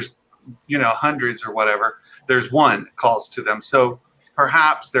 even though there's hundreds or whatever. There's one that calls to them. So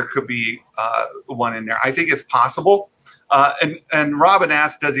perhaps there could be one in there. I think it's possible. And Robin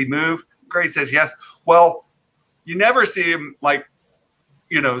asked, does he move? Gray says yes. Well, you never see him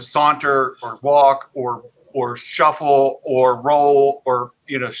saunter or walk or shuffle or roll or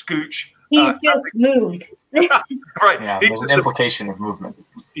scooch. He's just moved. Right. Yeah, there's an implication of movement.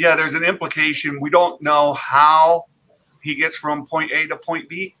 Yeah, there's an implication. We don't know how he gets from point A to point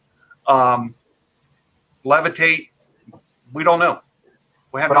B. Levitate, we don't know.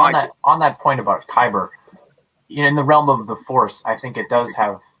 We have but on that point about Kyber, in the realm of the Force, I think it does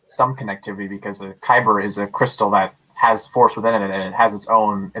have some connectivity because the Kyber is a crystal that has Force within it, and it has its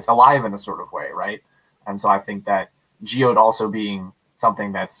own. It's alive in a sort of way, right? And so I think that Geode also being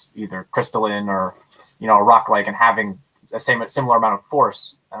something that's either crystalline or a rock-like and having a similar amount of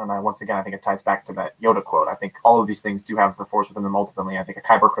Force. And once again, I think it ties back to that Yoda quote. I think all of these things do have the Force within them ultimately. I think a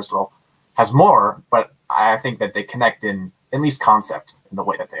Kyber crystal has more, but I think that they connect in at least concept in the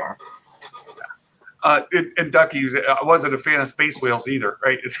way that they are. And Ducky, I wasn't a fan of space whales either,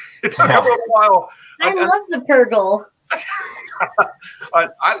 right? It took a little while. I love the Purgle.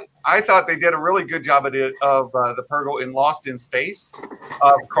 I thought they did a really good job of the Purgle in Lost in Space.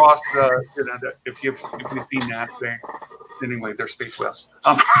 Across if you've seen that thing. Anyway, they're space whales.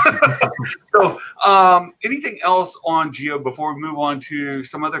 So anything else on Geode before we move on to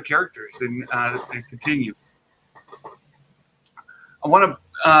some other characters and continue? I want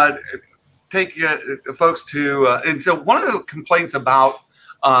to take folks to and so one of the complaints about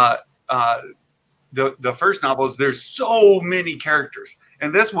the first novel is there's so many characters,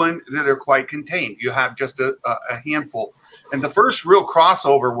 and this one they're quite contained. You have just a handful, and the first real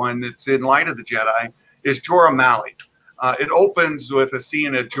crossover one that's in Light of the Jedi is Jorah Malley. It opens with a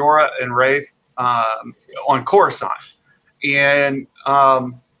scene of Jorah and Wraith on Coruscant, and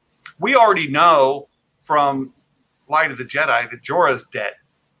we already know from Light of the Jedi that Jorah's dead,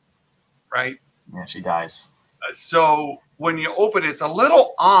 right? Yeah, she dies. So when you open it, it's a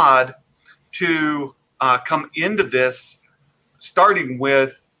little odd to come into this starting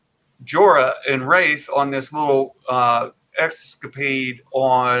with Jorah and Wraith on this little escapade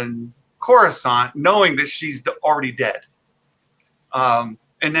on Coruscant, knowing that she's already dead. And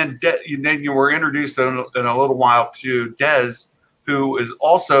then you were introduced in a little while to Des, who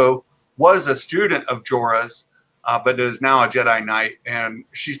was a student of Jorah's, but is now a Jedi Knight, and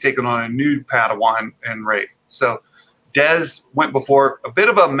she's taken on a new Padawan and Wraith. So Des went before a bit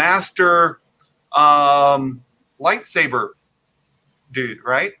of a master lightsaber dude,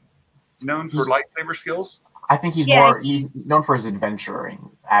 right? Known for lightsaber skills. I think he's known for his adventuring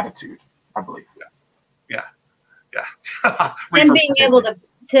attitude, I believe. Yeah. And being able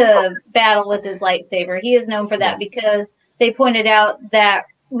to battle with his lightsaber. He is known for that because they pointed out that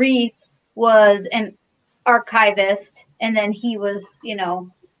Wreath was an archivist and then he was,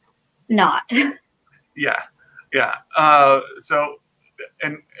 not. Yeah. So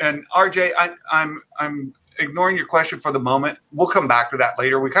and RJ, I'm ignoring your question for the moment. We'll come back to that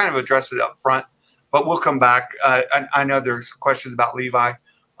later. We kind of addressed it up front, but we'll come back. I know there's questions about Levi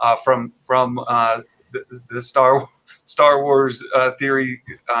from the Star Wars theory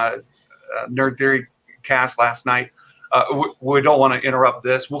nerd theory cast last night. We don't want to interrupt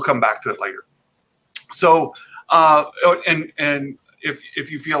this. We'll come back to it later. So and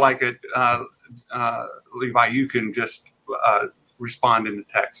if you feel like it, Levi, you can just respond in the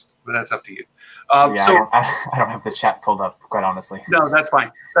text, but that's up to you. Yeah, so I don't have the chat pulled up, quite honestly. no, that's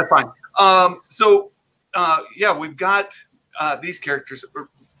fine. That's fine. Yeah, we've got these characters,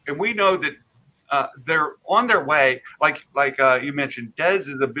 and we know that they're on their way. Like you mentioned, Dez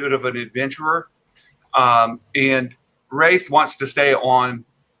is a bit of an adventurer, and Wraith wants to stay on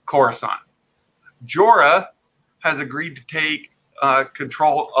Coruscant. Jorah has agreed to take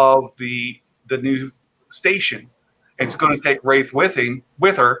control of the new station. It's going to take Wraith with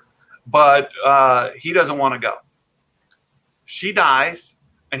her, but he doesn't want to go. She dies,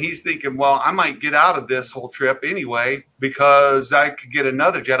 and he's thinking, well, I might get out of this whole trip anyway because I could get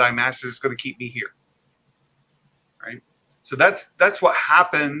another Jedi Master that's going to keep me here. Right? So that's what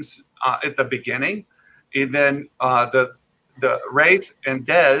happens at the beginning, and then the Wraith and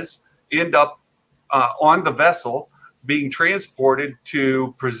Dez end up on the vessel being transported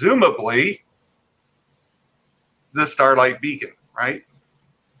to presumably the Starlight Beacon, right?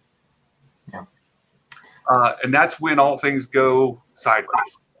 Yeah. And that's when all things go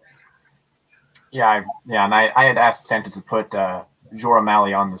sideways. Yeah, and I had asked Santa to put Jorah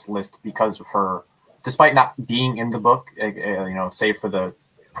Malley on this list because of her, despite not being in the book, save for the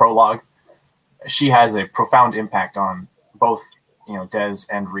prologue, she has a profound impact on both, Dez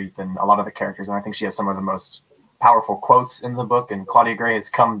and Reath and a lot of the characters, and I think she has some of the most powerful quotes in the book. And Claudia Gray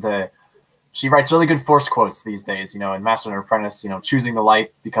has she writes really good Force quotes these days, in Master and Apprentice, choosing the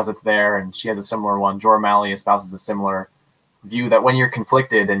light because it's there, and she has a similar one. Jorah Malley espouses a similar view that when you're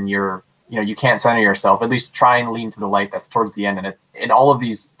conflicted and you can't center yourself, at least try and lean to the light that's towards the end. And in all of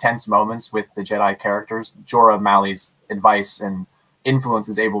these tense moments with the Jedi characters, Jorah Malley's advice and influence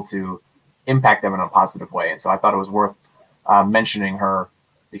is able to impact them in a positive way. And so I thought it was worth mentioning her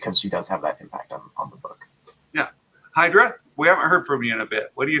because she does have that impact on the book. Yeah. Hydra, we haven't heard from you in a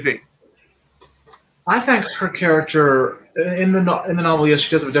bit. What do you think? I think her character in the novel, yes,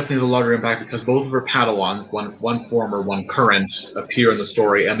 she does have definitely a larger impact because both of her Padawans, one former, one current, appear in the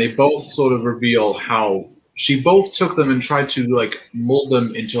story, and they both sort of reveal how she both took them and tried to mold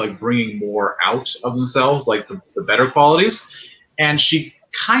them into bringing more out of themselves, the better qualities, and she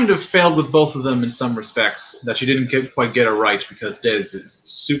kind of failed with both of them in some respects, that she didn't quite get it right because Dez is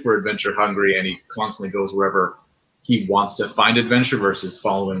super adventure hungry and he constantly goes wherever he wants to find adventure versus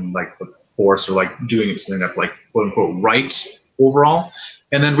following the Force or doing something that's quote unquote right overall.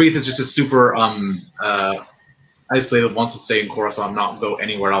 And then Reath is just a super isolated, wants to stay in Coruscant, not go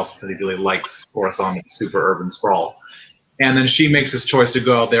anywhere else because he really likes Coruscant. It's super urban sprawl. And then she makes this choice to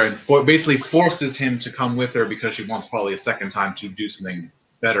go out there and basically forces him to come with her because she wants probably a second time to do something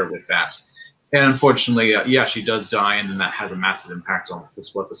better with that. And unfortunately, she does die, and then that has a massive impact on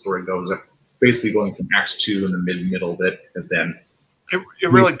what the story goes. Basically going from Act 2 in the middle bit, because then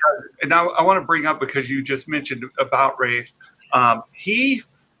it really does. And I want to bring up, because you just mentioned about Wraith, let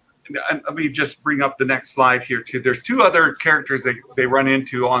me just bring up the next slide here too. There's two other characters they run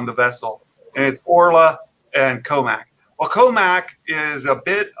into on the vessel, and it's Orla and Comac. Well, Comac is a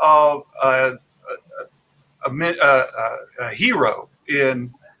bit of a hero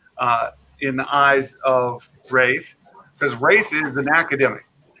in the eyes of Wraith, because Wraith is an academic,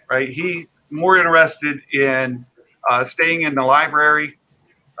 right? He's more interested in staying in the library,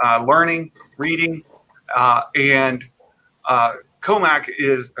 learning, reading, and Comac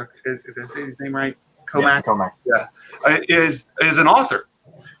is, did I say his name right? Comac? Yes, Comac. Yeah, is an author.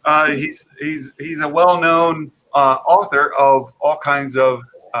 He's a well-known author of all kinds of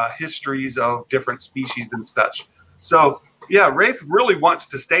histories of different species and such. So yeah, Wraith really wants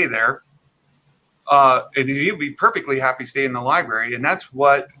to stay there, and he'd be perfectly happy staying in the library, and that's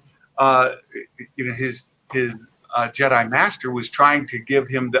what his Jedi Master was trying to give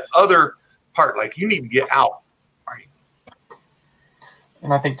him the other part. You need to get out. Right?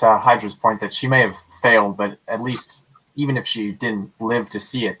 And I think to Hydra's point that she may have failed, but at least even if she didn't live to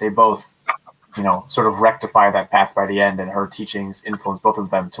see it, they both, sort of rectify that path by the end, and her teachings influence both of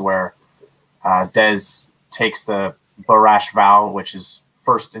them to where Dez takes the Barash vow, which is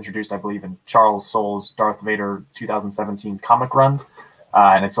first introduced, I believe, in Charles Soule's Darth Vader 2017 comic run.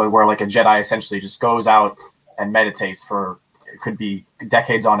 And it's where a Jedi essentially just goes out and meditates for, it could be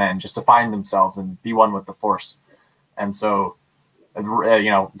decades on end, just to find themselves and be one with the Force. And so,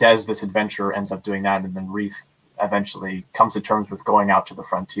 Dez, this adventurer, ends up doing that, and then Reath eventually comes to terms with going out to the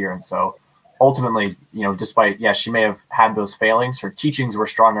frontier. And so ultimately, despite, she may have had those failings, her teachings were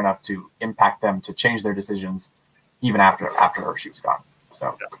strong enough to impact them to change their decisions even after her, she was gone.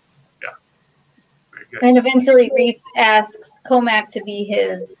 So yeah. Very good. And eventually Reath asks Comac to be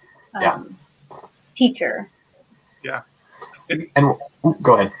his teacher. Yeah. And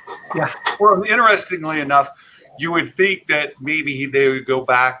go ahead. Yeah. Well, interestingly enough, you would think that maybe they would go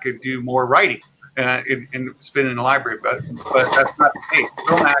back and do more writing and spin in the library, but that's not the case.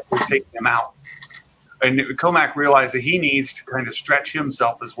 Comac was taking him out. And Comac realized that he needs to kind of stretch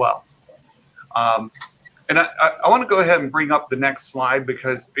himself as well. And I want to go ahead and bring up the next slide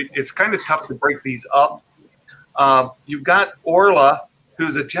because it's kind of tough to break these up. You've got Orla,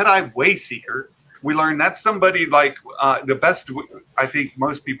 who's a Jedi Wayseeker. We learned that's somebody like the best I think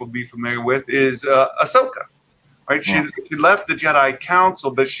most people be familiar with is Ahsoka. Right? Yeah. She left the Jedi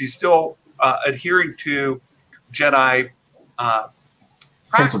Council, but she's still adhering to Jedi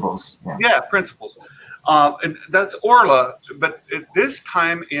principles. Yeah, principles. And that's Orla. But at this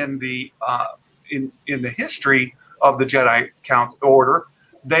time in the history of the Jedi Council Order,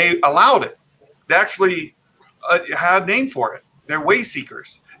 they allowed it. They actually had a name for it. They're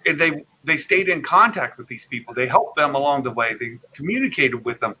Wayseekers, and they stayed in contact with these people. They helped them along the way. They communicated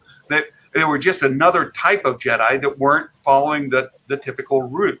with them. They were just another type of Jedi that weren't following the typical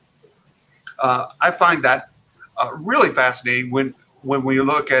route. I find that really fascinating when we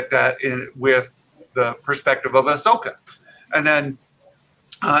look at that with the perspective of Ahsoka. And then,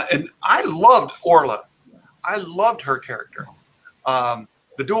 and I loved Orla. I loved her character.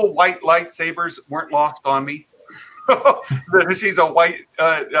 The dual white lightsabers weren't lost on me. That she's a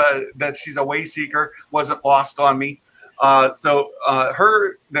that she's a Wayseeker wasn't lost on me. So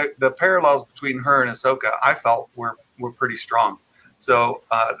the parallels between her and Ahsoka, I felt were pretty strong. So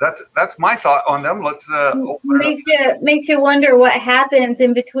that's my thought on them. Let's makes you wonder what happens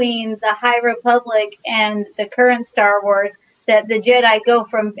in between the High Republic and the current Star Wars. That the Jedi go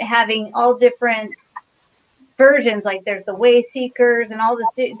from having all different versions, like there's the Wayseekers and all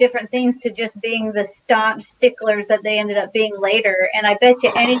this different things, to just being the staunch sticklers that they ended up being later. And I bet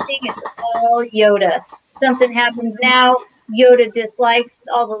you anything, it's all Yoda. Something happens now, Yoda dislikes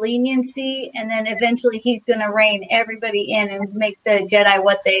all the leniency, and then eventually he's going to rein everybody in and make the Jedi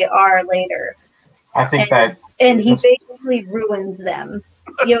what they are later. I think and he basically ruins them.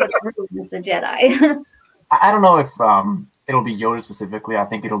 Yoda ruins the Jedi. I don't know if it'll be Yoda specifically. I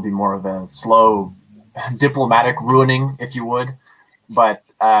think it'll be more of a slow diplomatic ruining, if you would. But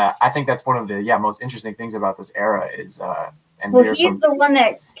I think that's one of the most interesting things about this era is he's the one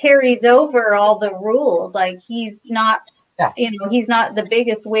that carries over all the rules. Like he's not he's not the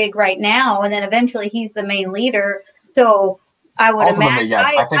biggest wig right now, and then eventually he's the main leader. So I would imagine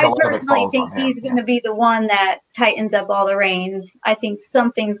I personally think he's going to be the one that tightens up all the reins. I think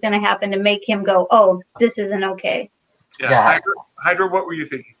something's going to happen to make him go, oh, this isn't okay. Yeah. Hydra, what were you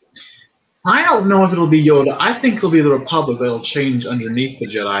thinking? I don't know if it'll be Yoda. I think it'll be the Republic that'll change underneath the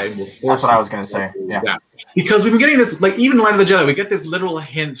Jedi and will force. That's what I was going to say. Yeah. Because we've been getting this, like, even in Light of the Jedi, we get this literal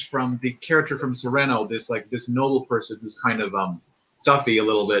hint from the character from Sereno, this noble person who's kind of stuffy a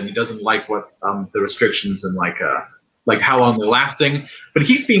little bit, and he doesn't like what the restrictions and like how long they're lasting. But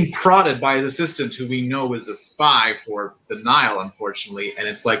he's being prodded by his assistant, who we know is a spy for the Nile, unfortunately. And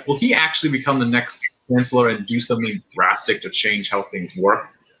it's like, will he actually become the next chancellor and do something drastic to change how things work?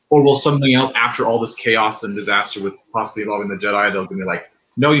 Or will something else, after all this chaos and disaster with possibly involving the Jedi, they'll be like,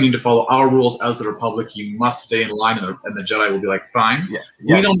 no, you need to follow our rules as the Republic. You must stay in line. And the Jedi will be like, fine. Yeah.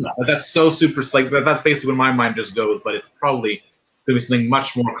 Yes. We don't know. That's so super, like, that's basically where my mind just goes, but it's probably going to be something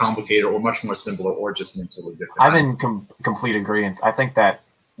much more complicated or much more simpler or just something totally different. I'm in complete agreement. I think that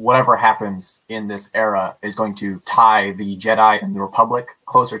whatever happens in this era is going to tie the Jedi and the Republic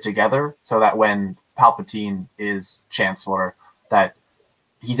closer together, so that when Palpatine is Chancellor, that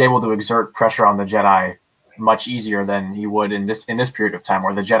he's able to exert pressure on the Jedi much easier than he would in this period of time,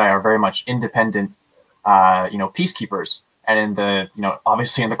 where the Jedi are very much independent, peacekeepers, and in the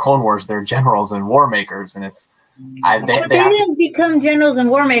obviously in the Clone Wars they're generals and war makers, and it's they didn't become generals and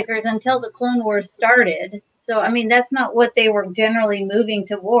war makers until the Clone Wars started. So I mean that's not what they were generally moving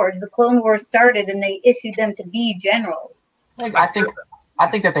towards. The Clone Wars started and they issued them to be generals. I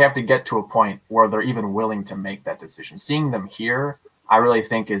think that they have to get to a point where they're even willing to make that decision. Seeing them here, I really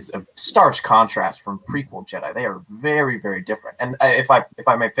think is a stark contrast from prequel Jedi. They are very, very different. And if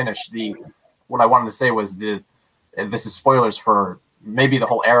I may finish, what I wanted to say was this is spoilers for maybe the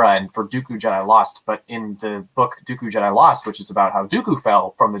whole era and for Dooku Jedi Lost, but in the book Dooku Jedi Lost, which is about how Dooku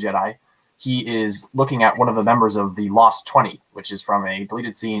fell from the Jedi, he is looking at one of the members of the Lost 20, which is from a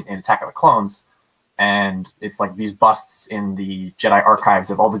deleted scene in Attack of the Clones. And it's like these busts in the Jedi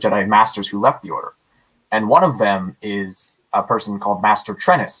archives of all the Jedi Masters who left the Order. And one of them is a person called Master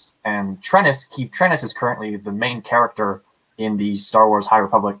Trennis. And Keith Trennis is currently the main character in the Star Wars High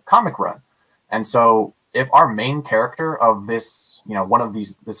Republic comic run. And so if our main character of this, one of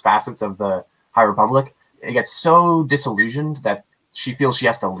these facets of the High Republic gets so disillusioned that she feels she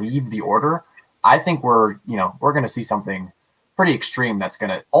has to leave the Order, I think we're going to see something pretty extreme that's going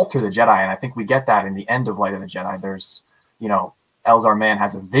to alter the Jedi. And I think we get that in the end of Light of the Jedi. There's, Elzar Mann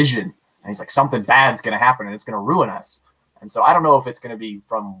has a vision, and he's like, something bad's going to happen, and it's going to ruin us. And so I don't know if it's going to be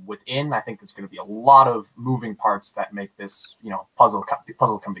from within. I think there's going to be a lot of moving parts that make this, puzzle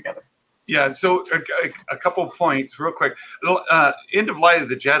come together. Yeah, so a couple of points real quick. End of Light of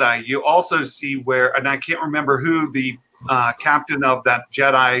the Jedi, you also see where, and I can't remember who the captain of that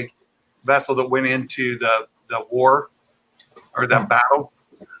Jedi vessel that went into the war or that battle.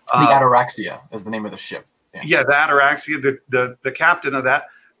 The Ataraxia is the name of the ship. Yeah, the Ataraxia, the captain of that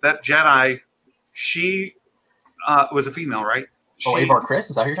Jedi, she was a female, right? Avar Kriss,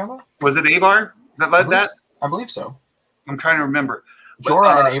 is that who you're talking about? Was it Avar that led that? I believe so. I'm trying to remember.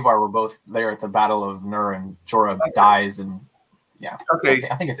 Jorah and Avar were both there at the Battle of Nur, and Jorah dies, and okay.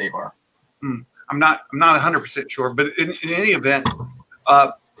 I think it's Avar. I'm not 100% sure, but in any event,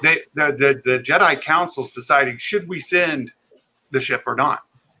 the Jedi Council's deciding, should we send the ship or not?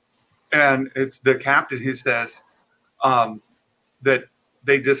 And it's the captain who says that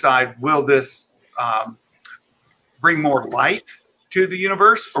they decide, will this bring more light to the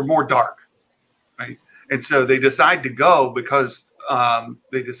universe or more dark, right? And so they decide to go because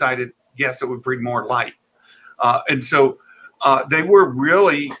they decided, yes, it would bring more light. And so they were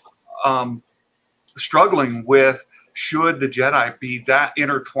really struggling with, should the Jedi be that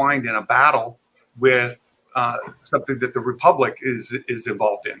intertwined in a battle with something that the Republic is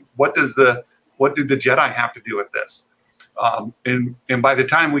involved in? What do the Jedi have to do with this? And by the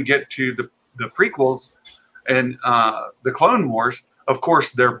time we get to the prequels and the Clone Wars, of course,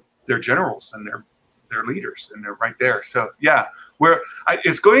 they're generals and they're leaders, and they're right there. So yeah,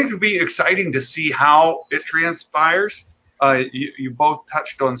 it's going to be exciting to see how it transpires. You both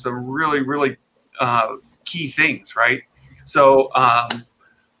touched on some really, really key things, right? So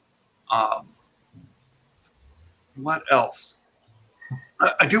what else?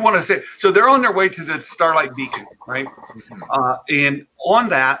 I do want to say, so they're on their way to the Starlight Beacon, right? And on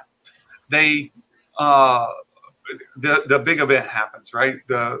that, they the big event happens, right?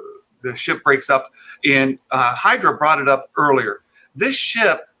 The ship breaks up, and Hydra brought it up earlier. This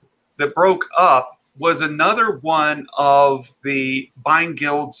ship that broke up was another one of the Bind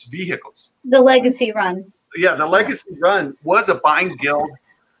Guild's vehicles. The Legacy Run. Yeah, the Legacy Run was a Bind Guild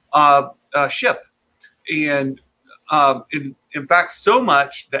ship. And in fact, so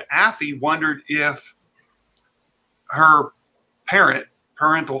much that Affy wondered if her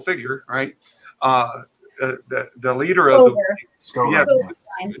parental figure, right? The leader of the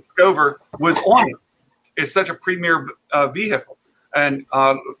Scover was on it. It's such a premier vehicle, and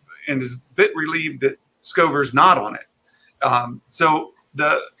is a bit relieved that Scover's not on it. So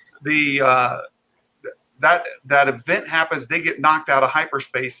that event happens. They get knocked out of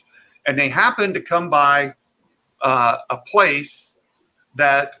hyperspace, and they happen to come by a place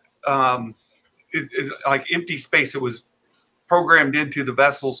that is like empty space. It was programmed into the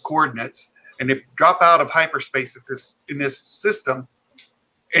vessel's coordinates, and they drop out of hyperspace in this system,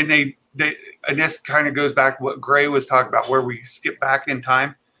 and and this kind of goes back to what Gray was talking about, where we skip back in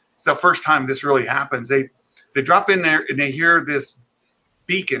time. It's the first time this really happens. They drop in there and they hear this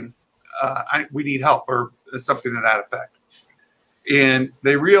beacon. We need help, or something to that effect, and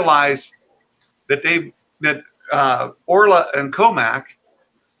they realize that Orla and Comac.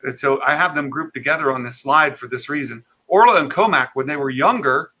 And so I have them grouped together on this slide for this reason. Orla and Comac, when they were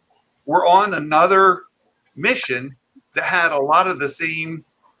younger, were on another mission that had a lot of the same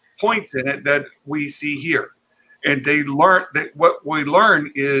points in it that we see here. And they learned that what we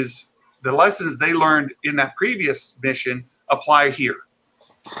learn is the lessons they learned in that previous mission apply here.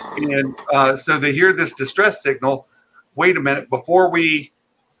 And so they hear this distress signal. Wait a minute, before we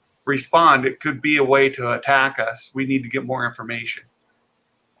respond, it could be a way to attack us. We need to get more information.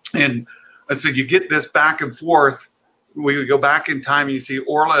 And so you get this back and forth. We go back in time and you see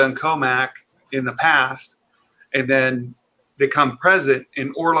Orla and Comac in the past, and then they come present,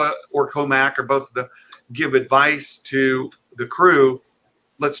 and Orla or Comac are both give advice to the crew.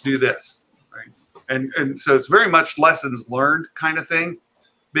 Let's do this, right? And so it's very much lessons learned kind of thing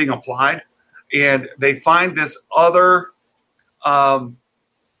being applied. And they find this other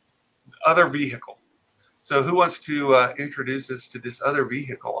vehicle. So who wants to introduce us to this other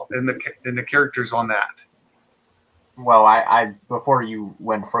vehicle and the characters on that? Well, I before you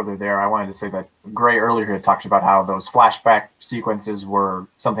went further there, I wanted to say that Gray earlier had talked about how those flashback sequences were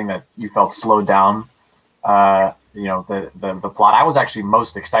something that you felt slowed down. The plot. I was actually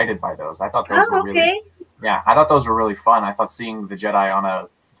most excited by those. I thought those were really, I thought those were really fun. I thought seeing the Jedi on a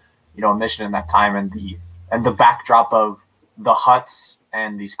mission in that time, and and the backdrop of the Hutts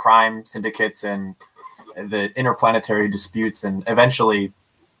and these crime syndicates and the interplanetary disputes, and eventually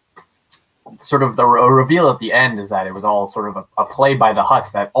sort of the reveal at the end is that it was all sort of a play by the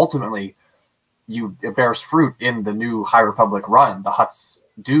Hutts that ultimately it bears fruit in the new High Republic run. The Hutts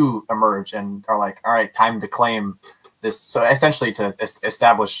do emerge and are like, all right, time to claim this. So essentially to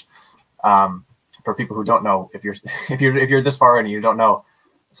establish, for people who don't know, if you're this far in and you don't know,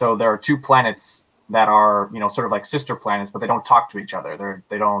 so there are two planets that are, sort of like sister planets, but they don't talk to each other.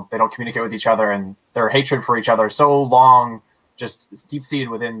 They don't communicate with each other, and their hatred for each other so long, just deep-seated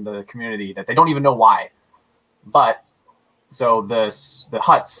within the community that they don't even know why. But so the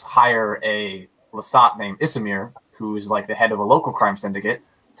Hutts hire a Lasat named Isamir, who is like the head of a local crime syndicate,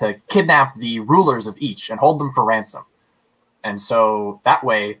 to kidnap the rulers of each and hold them for ransom. And so that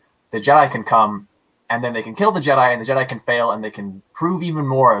way the Jedi can come, and then they can kill the Jedi, and the Jedi can fail, and they can prove even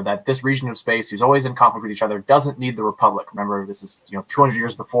more that this region of space, who's always in conflict with each other, doesn't need the Republic. Remember, this is 200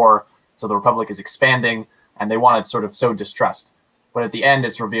 years before, so the Republic is expanding, and they want to sort of sow distrust. But at the end,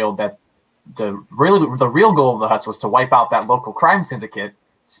 it's revealed that the real goal of the Hutts was to wipe out that local crime syndicate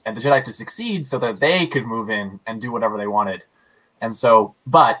and the Jedi to succeed so that they could move in and do whatever they wanted. And so,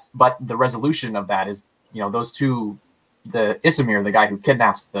 but the resolution of that is, those two, the Isamir, the guy who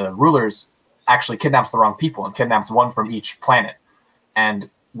kidnaps the rulers, actually kidnaps the wrong people and kidnaps one from each planet. And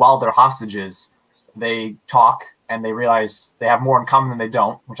while they're hostages, they talk and they realize they have more in common than they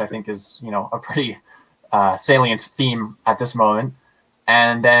don't, which I think is, a pretty salient theme at this moment.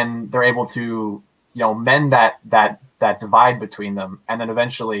 And then they're able to, mend that divide between them. And then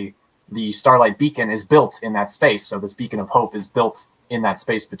eventually the Starlight Beacon is built in that space. So this beacon of hope is built in that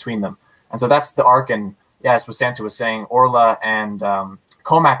space between them. And so that's the arc. And yeah, as Santa was saying, Orla and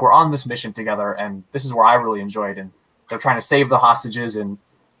Comac were on this mission together. And this is where I really enjoyed. And they're trying to save the hostages. And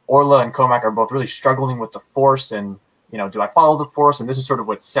Orla and Comac are both really struggling with the Force. And, do I follow the Force? And this is sort of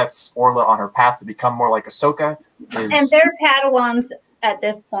what sets Orla on her path to become more like Ahsoka. And they're Padawans at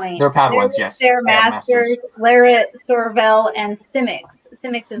this point. They're Padawans, yes. They're masters, Laret, Sorvel, and Simix.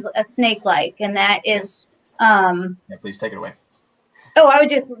 Simix is a snake-like, and that is... Yeah, please take it away. Oh, I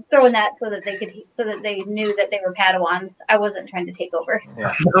was just throwing that so that they knew that they were Padawans. I wasn't trying to take over.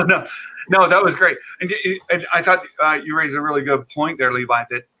 Yeah. No, that was great. And I thought you raised a really good point there, Levi,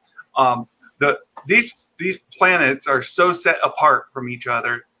 that these planets are so set apart from each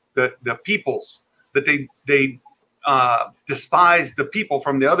other, the peoples, that they despise the people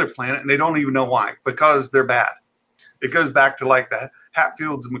from the other planet, and they don't even know why, because they're bad. It goes back to like the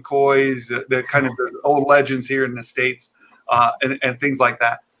Hatfields, McCoys, the kind of the old legends here in the States, and things like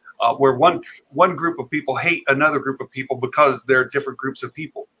that, where one group of people hate another group of people because they're different groups of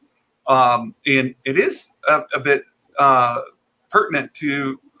people. And it is a bit pertinent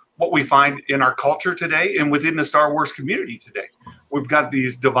to what we find in our culture today and within the Star Wars community today. We've got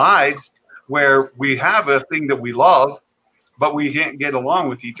these divides where we have a thing that we love, but we can't get along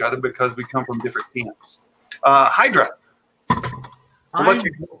with each other because we come from different camps. Hydra.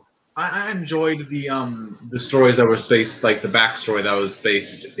 I enjoyed the stories that were spaced, like the backstory that was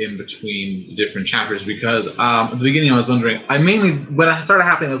spaced in between different chapters, because at the beginning I was wondering, when it started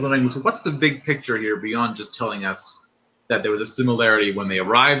happening, I was wondering, so what's the big picture here beyond just telling us that there was a similarity when they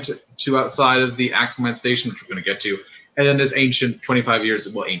arrived to outside of the Axelman station, which we're going to get to, and then this 25 years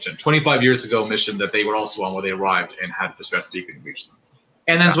ago mission that they were also on, where they arrived and had distress beacon reach them.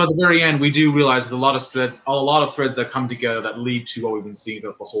 And then so at the very end, we do realize there's a lot of threads that come together that lead to what we've been seeing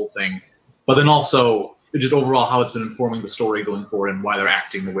throughout the whole thing. But then also just overall how it's been informing the story going forward and why they're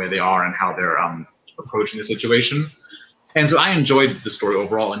acting the way they are and how they're approaching the situation. And so I enjoyed the story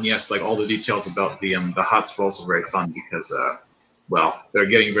overall. And yes, like all the details about the Hutts were also very fun because, well, they're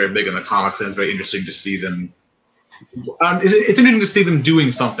getting very big in the comics, and it's very interesting to see them. It's interesting to see them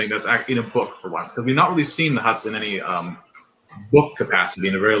doing something that's in a book for once, because we've not really seen the Hutts in any book capacity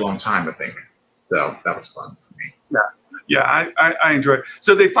in a very long time, I think. So that was fun for me. Yeah, I enjoy it.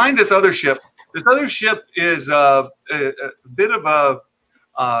 So they find this other ship. This other ship is a bit of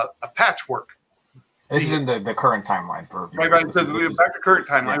a patchwork. This is in the current timeline for viewers. Right. So we're back to current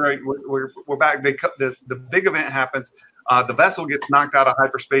timeline. Yeah. Right, we're back. The big event happens. The vessel gets knocked out of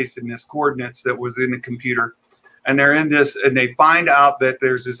hyperspace in this coordinates that was in the computer, and they're in this, and they find out that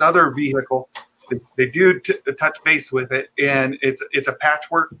there's this other vehicle. They do touch base with it, and it's a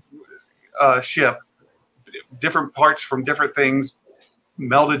patchwork ship, different parts from different things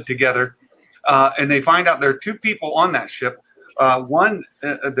melded together, and they find out there are two people on that ship. One,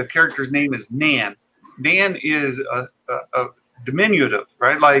 the character's name is Nan. Nan is a diminutive,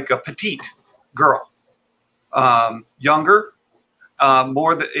 right? Like a petite girl, younger,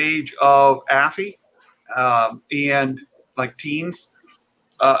 more the age of Affy, and like teens,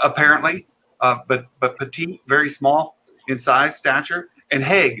 apparently, but petite, very small in size, stature. And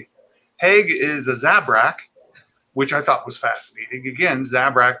Heg is a Zabrak, which I thought was fascinating. Again,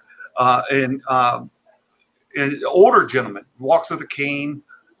 Zabrak, and an older gentleman, walks with a cane,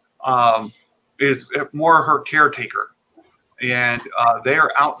 is more her caretaker. And they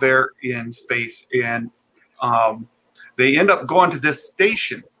are out there in space, and they end up going to this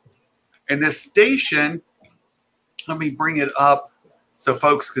station. And this station, let me bring it up so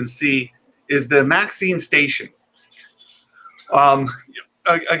folks can see, is the Maxine Station.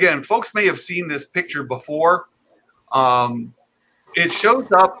 Again, folks may have seen this picture before. It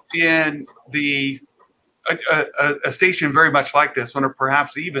shows up in a station very much like this one, or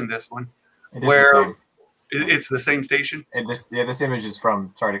perhaps even this one, where it's the same station. And this image is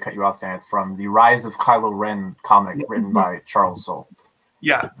from, sorry to cut you off, Stan, it's from the Rise of Kylo Ren comic written by Charles Soule.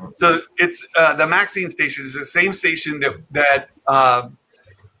 Yeah, so it's the Maxine Station is the same station that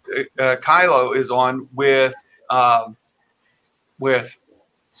Kylo is on with Snoke.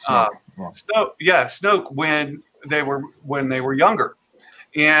 Snoke when they were younger,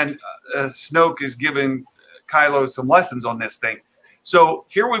 and Snoke is giving Kylo some lessons on this thing. So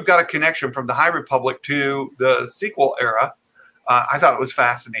here we've got a connection from the High Republic to the sequel era. I thought it was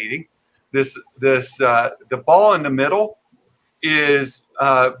fascinating. The ball in the middle is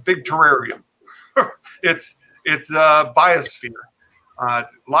a big terrarium. it's a biosphere.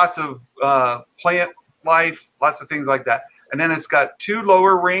 Lots of plant life, lots of things like that. And then it's got 2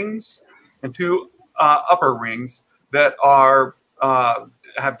 lower rings and 2 upper rings that are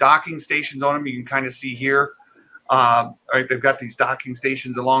have docking stations on them. You can kind of see here. Right, they've got these docking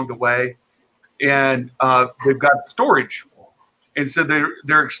stations along the way, and they've got storage. And so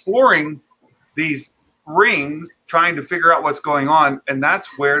they're exploring these rings, trying to figure out what's going on. And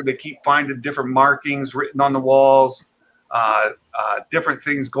that's where they keep finding different markings written on the walls, different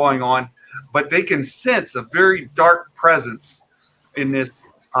things going on. But they can sense a very dark presence in this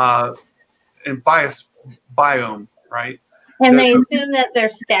biome, right? And they assume that they're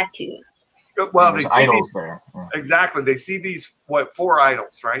statues. Well, there's idols there. Yeah. Exactly. They see these, 4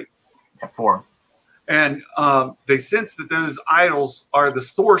 idols, right? Yeah, 4. And they sense that those idols are the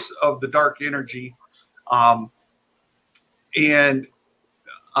source of the dark energy.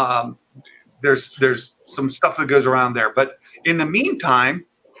 There's some stuff that goes around there. But in the meantime,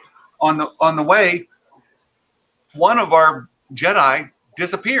 on the way, one of our Jedi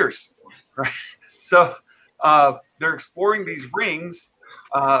disappears, right? So they're exploring these rings,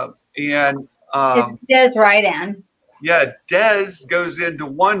 and it's Des Rydan. Yeah, Des goes into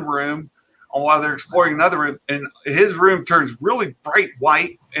one room while they're exploring another room, and his room turns really bright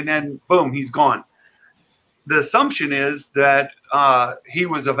white, and then boom, he's gone. The assumption is that he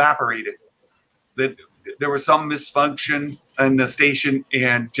was evaporated, that there was some misfunction in the station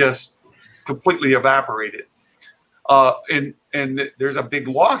and just completely evaporated. And there's a big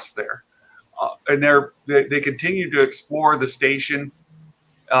loss there. And they continue to explore the station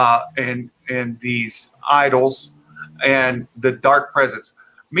and these idols and the dark presence.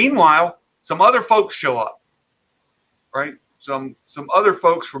 Meanwhile, some other folks show up, right? Some other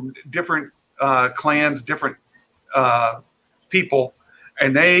folks from different clans, different people,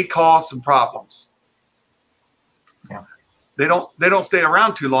 and they cause some problems. Yeah. They don't stay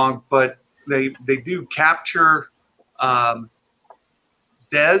around too long, but they do capture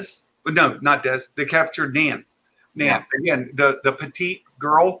Des. No, not Des. They captured Nan. Yeah. Again, the petite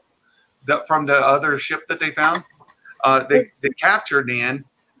girl from the other ship that they found. They captured Nan,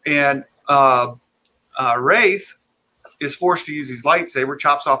 and Wraith is forced to use his lightsaber,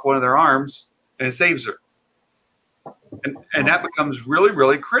 chops off one of their arms, and it saves her. And that becomes really,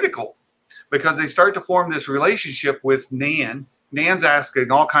 really critical because they start to form this relationship with Nan. Nan's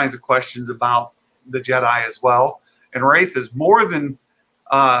asking all kinds of questions about the Jedi as well, and Wraith is more than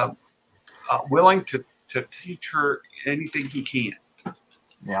willing to teach her anything he can.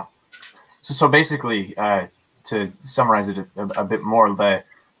 Yeah. So basically, to summarize it a bit more,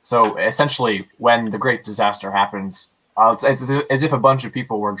 so essentially when the great disaster happens, it's as if a bunch of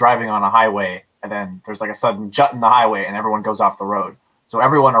people were driving on a highway, and then there's like a sudden jut in the highway, and everyone goes off the road. So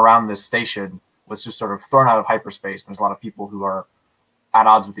everyone around this station was just sort of thrown out of hyperspace. There's a lot of people who are at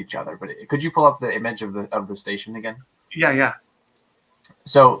odds with each other. But could you pull up the image of the station again? Yeah.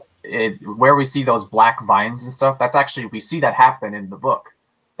 So where we see those black vines and stuff, that's actually, we see that happen in the book.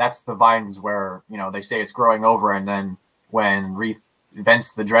 That's the vines where, they say it's growing over, and then when Wreath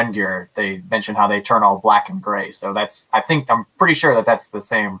invents the Drengir, they mention how they turn all black and gray. So I'm pretty sure that's the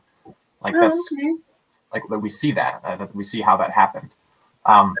same. Like we see that we see how that happened.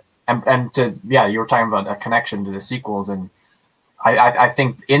 And And to, yeah, you were talking about a connection to the sequels, and I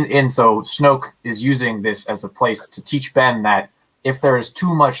think so Snoke is using this as a place to teach Ben that if there is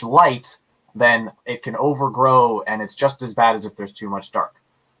too much light, then it can overgrow, and it's just as bad as if there's too much dark.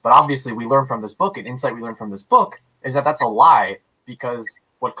 But obviously, we learn from this book, an insight we learned from this book is that that's a lie, because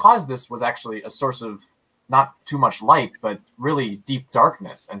what caused this was actually a source of not too much light, but really deep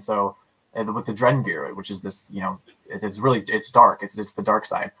darkness. And so with the Drengir, which is this, it's dark. It's the dark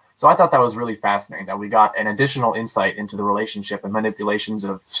side. So I thought that was really fascinating that we got an additional insight into the relationship and manipulations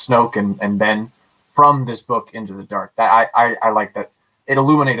of Snoke and Ben from this book into the dark. That I like that it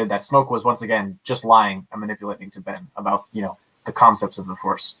illuminated that Snoke was once again just lying and manipulating to Ben about, the concepts of the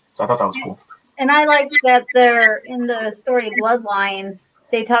Force. So I thought that was cool. And I liked that they're in the story Bloodline,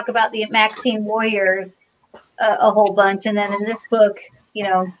 they talk about the Maxine warriors a whole bunch. And then in this book,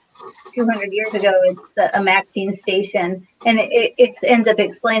 200 years ago, it's a Maxine station. And it ends up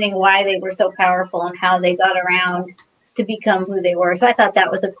explaining why they were so powerful and how they got around to become who they were. So I thought that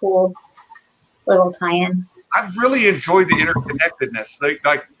was a cool little tie-in. I've really enjoyed the interconnectedness,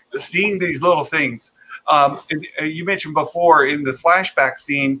 like seeing these little things. And you mentioned before in the flashback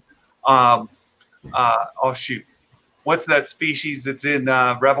scene, oh shoot, what's that species that's in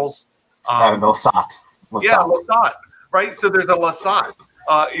Rebels? Lasat. Yeah, Lasat, right? So there's a Lasat.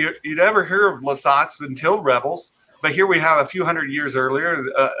 You never hear of Lasats until Rebels, but here we have a few hundred years earlier,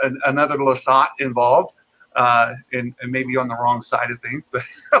 another Lasat involved, and maybe on the wrong side of things. But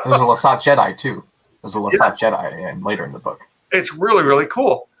there's a Lasat Jedi too. There's a Lasat Jedi later in the book. It's really, really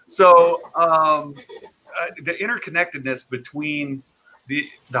cool. So the interconnectedness between the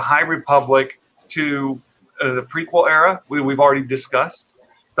High Republic to the prequel era, we've already discussed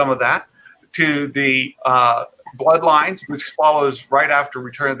some of that, to the Bloodlines, which follows right after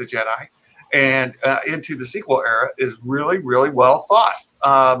Return of the Jedi, and into the sequel era is really, really well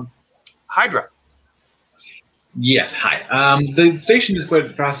thought. Hydra. Yes, hi. The station is quite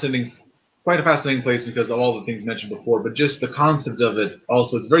a fascinating place because of all the things mentioned before, but just the concept of it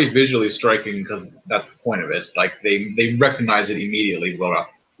also, it's very visually striking because that's the point of it. Like they recognize it immediately, well,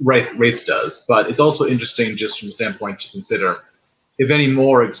 Wraith does, but it's also interesting just from the standpoint to consider if any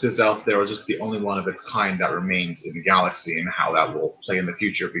more exist out there or just the only one of its kind that remains in the galaxy and how that will play in the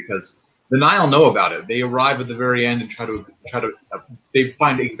future, because the Nihil know about it. They arrive at the very end and try to they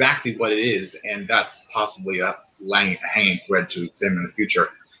find exactly what it is, and that's possibly a hanging thread to examine in the future.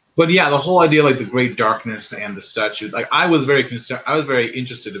 But yeah, the whole idea, like the Great Darkness and the statue, like I was very concerned. I was very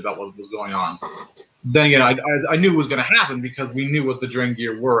interested about what was going on. Then again, I knew it was going to happen because we knew what the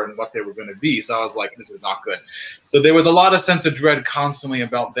Drengir were and what they were going to be. So I was like, this is not good. So there was a lot of sense of dread constantly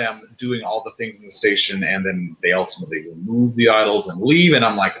about them doing all the things in the station, and then they ultimately remove the idols and leave. And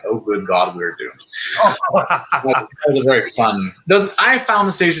I'm like, oh, good God, we're doomed. That was a very fun. I found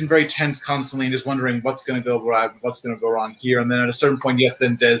the station very tense constantly, and just wondering what's going to go wrong here. And then at a certain point, yes,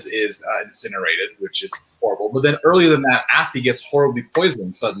 then Dez is incinerated, which is horrible. But then earlier than that, Afi gets horribly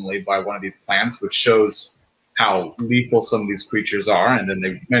poisoned suddenly by one of these plants, which shows how lethal some of these creatures are, and then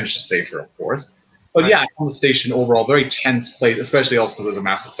they manage to save her, of course. But yeah, on the station overall, very tense place, especially also because there's a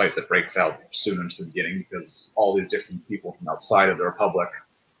massive fight that breaks out soon into the beginning because all these different people from outside of the Republic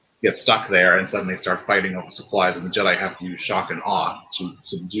get stuck there and suddenly start fighting over supplies, and the Jedi have to use shock and awe to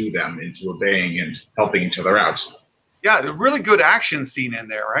subdue them into obeying and helping each other out. Yeah, a really good action scene in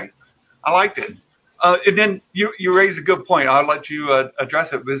there, right? I liked it. And then you raise a good point. I'll let you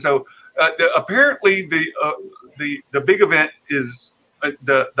address it. So apparently the big event is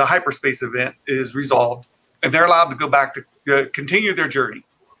the hyperspace event is resolved, and they're allowed to go back to continue their journey.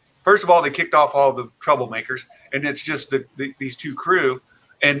 First of all, they kicked off all the troublemakers, and it's just these two crew,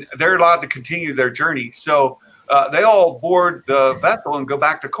 and they're allowed to continue their journey. So they all board the vessel and go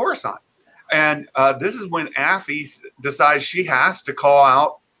back to Coruscant. And this is when Afi decides she has to call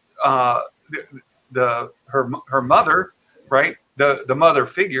out her mother, right? The mother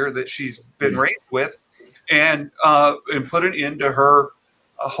figure that she's been raised with, and put it into her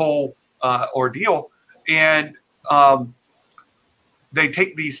whole ordeal. And they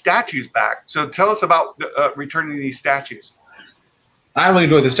take these statues back. So tell us about returning these statues. I really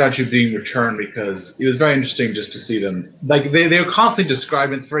enjoyed the statue being returned because it was very interesting just to see them. Like they were constantly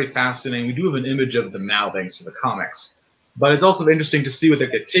describing. It's very fascinating. We do have an image of them now thanks to the comics. But it's also interesting to see what they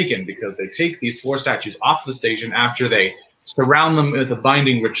get taken, because they take these 4 statues off the station after they surround them with a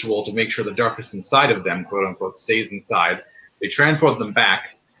binding ritual to make sure the darkness inside of them, quote unquote, stays inside. They transport them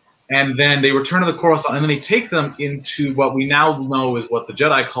back, and then they return to the Coruscant, and then they take them into what we now know is what the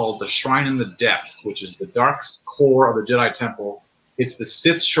Jedi called the Shrine in the Depths, which is the dark core of the Jedi Temple. It's the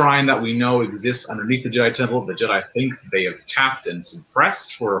Sith shrine that we know exists underneath the Jedi Temple. The Jedi think they have tapped and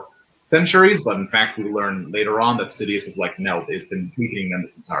suppressed for centuries, but in fact we learn later on that Sidious was like, no, it's been weakening them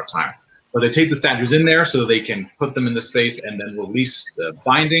this entire time. But they take the statues in there so they can put them into space and then release the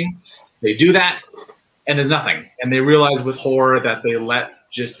binding. They do that, and there's nothing. And they realize with horror that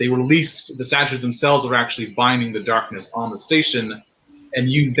they released the statues themselves are actually binding the darkness on the station,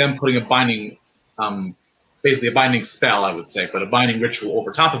 and them putting a binding, basically a binding spell, I would say, but a binding ritual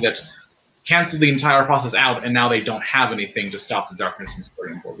over top of it, canceled the entire process out, and now they don't have anything to stop the darkness from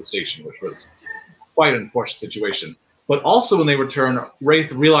spreading aboard the station, which was quite an unfortunate situation. But also when they return,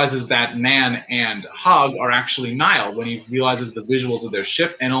 Wraith realizes that Nan and Hog are actually Nile when he realizes the visuals of their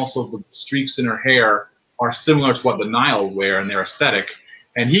ship, and also the streaks in her hair are similar to what the Nile wear in their aesthetic.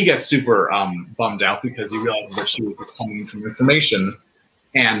 And he gets super bummed out because he realizes that she was coming from information.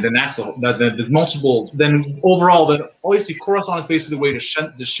 And then there's multiple. Then overall, then obviously Coruscant is basically the way to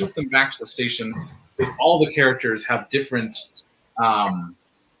shoot them back to the station, because all the characters have different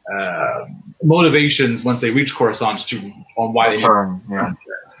motivations once they reach Coruscant on why they turn. Yeah.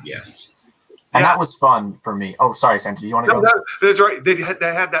 Yes. And that was fun for me. Oh, sorry, Santa. You want to go? That's right. They had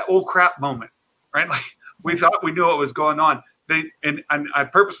that old crap moment, right? Like we thought we knew what was going on. And I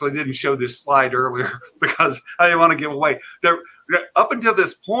purposely didn't show this slide earlier because I didn't want to give away. Up until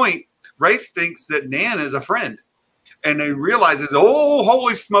this point, Wraith thinks that Nan is a friend, and they realizes, oh,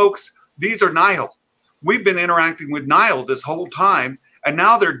 holy smokes, these are Nile. We've been interacting with Nile this whole time, and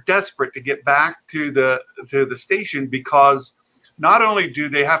now they're desperate to get back to the station, because not only do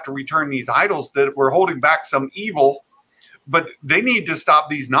they have to return these idols that were holding back some evil, but they need to stop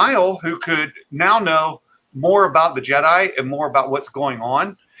these Nile who could now know more about the Jedi and more about what's going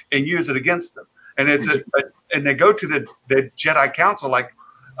on and use it against them. And and they go to the Jedi Council like,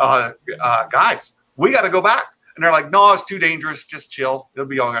 guys, we got to go back. And they're like, no, it's too dangerous. Just chill. It'll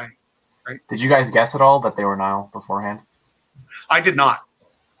be all right. Right? Did you guys guess at all that they were Nile beforehand? I did not.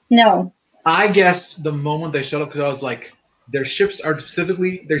 No. I guessed the moment they showed up, because I was like, their ships are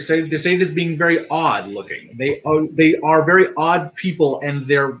specifically, they're stated as being very odd looking. They are very odd people, and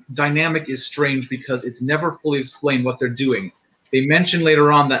their dynamic is strange because it's never fully explained what they're doing. They mention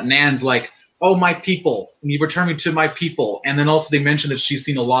later on that Nan's like, oh, my people, and you return me to my people. And then also they mention that she's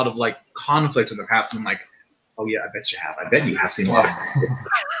seen a lot of like conflicts in the past, and I'm like, oh yeah, I bet you have. I bet you have seen a lot of conflicts.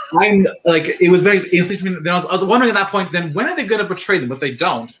 I'm like, it was very instantly. Then I was wondering at that point, then when are they going to betray them? But they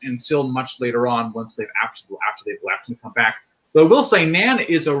don't until much later on, once they've after they've left and come back. But I will say, Nan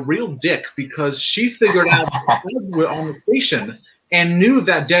is a real dick, because she figured out that Dez were on the station and knew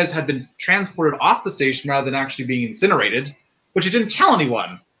that Dez had been transported off the station rather than actually being incinerated, but she didn't tell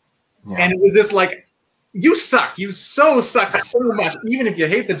anyone. Yeah. And it was just like, you suck. You suck so much, even if you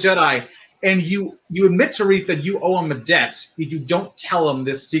hate the Jedi. And you admit to Reith that you owe him a debt if you don't tell him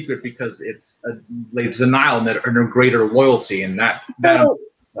this secret, because it's a denial and a greater loyalty, and that.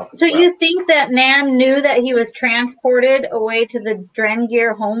 So you think that Nan knew that he was transported away to the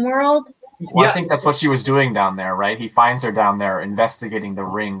Drengir homeworld? Well, I think that's what she was doing down there, right? He finds her down there investigating the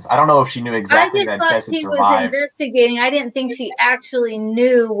rings. I don't know if she knew exactly that Dez had survived. I was investigating. I didn't think she actually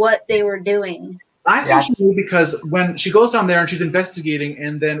knew what they were doing. I think she knew, because when she goes down there and she's investigating,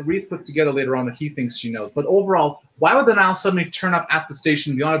 and then Reith puts together later on that he thinks she knows. But overall, why would the Nile suddenly turn up at the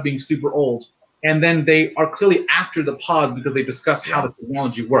station beyond it being super old? And then they are clearly after the pod because they discuss how the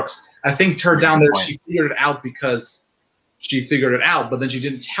technology works. I think her down there, she figured it out because she figured it out, but then she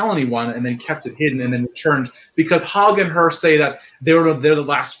didn't tell anyone and then kept it hidden and then returned, because Hog and her say that they're the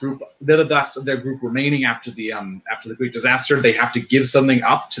last group, they're the last of their group remaining after the great disaster. They have to give something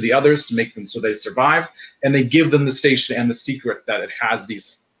up to the others to make them so they survive, and they give them the station and the secret that it has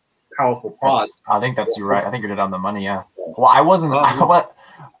these powerful pods. I think you're right. I think you're on the money. Yeah. Well, I wasn't.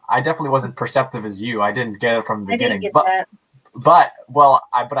 I definitely wasn't perceptive as you. I didn't get it from the beginning. I didn't get that. But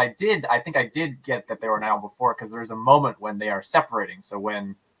I did. I think I did get that they were Nile before, because there's a moment when they are separating. So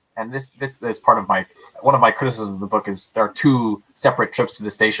and this is part of one of my criticisms of the book is there are two separate trips to the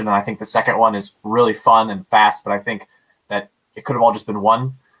station, and I think the second one is really fun and fast. But I think that it could have all just been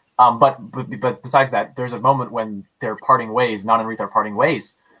one. But besides that, there's a moment when they're parting ways. Nan and Reith are parting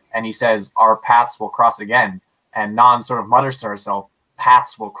ways, and he says, "Our paths will cross again." And Nan sort of mutters to herself,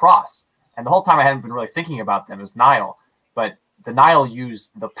 "Paths will cross." And the whole time I hadn't been really thinking about them as Nile, but the Nile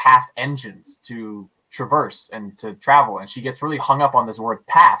used the path engines to traverse and to travel, and she gets really hung up on this word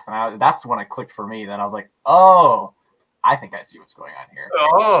path, and that's when it clicked for me. Then I was like, oh, I think I see what's going on here.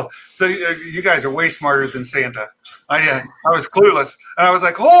 Oh, so you guys are way smarter than Santa. I was clueless, and I was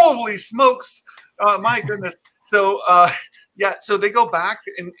like, holy smokes, my goodness. So so they go back,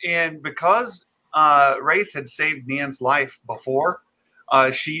 and because Wraith had saved Nan's life before,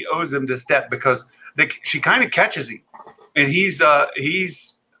 she owes him this debt, because she kind of catches him. And he's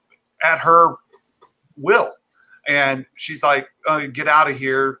at her will. And she's like, oh, get out of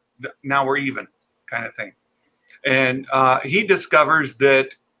here. Now we're even, kind of thing. And he discovers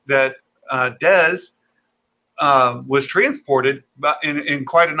that Des was transported in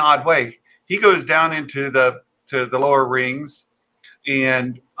quite an odd way. He goes down into the lower rings,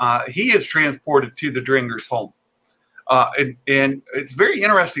 and he is transported to the Dringer's home. And it's very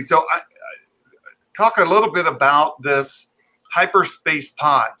interesting. So I talk a little bit about this hyperspace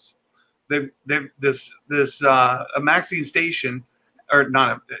pods. This Imagic station, or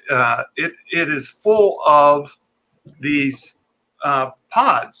not, it is full of these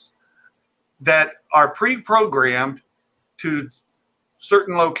pods that are pre-programmed to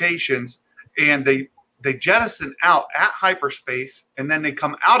certain locations, and they jettison out at hyperspace, and then they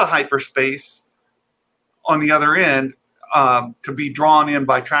come out of hyperspace on the other end to be drawn in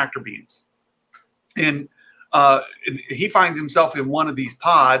by tractor beams. And he finds himself in one of these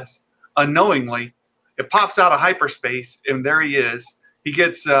pods unknowingly. It pops out of hyperspace, and there he is. He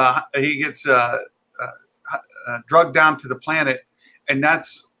gets drugged down to the planet, and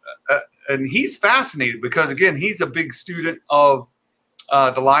and he's fascinated because, again, he's a big student of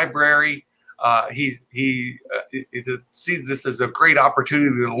the library. He sees this as a great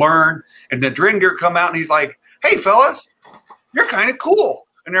opportunity to learn. And the Dringer come out, and he's like, "Hey, fellas, you're kind of cool."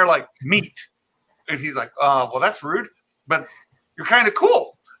 And they're like, "Meat." And he's like, "Well, that's rude, but you're kind of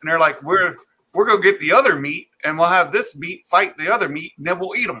cool." And they're like, "We're gonna get the other meat, and we'll have this meat fight the other meat, and then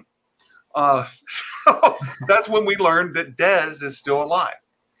we'll eat them." So that's when we learned that Des is still alive,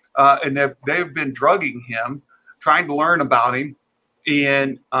 and they've been drugging him, trying to learn about him,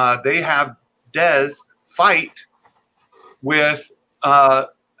 and they have Des fight with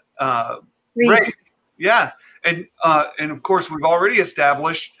Wraith. Yeah, and of course we've already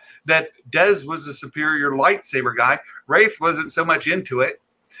established that Des was a superior lightsaber guy. Wraith wasn't so much into it,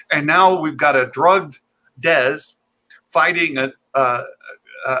 and now we've got a drugged Des fighting a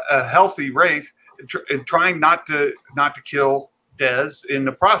healthy Wraith, and trying not to kill Des in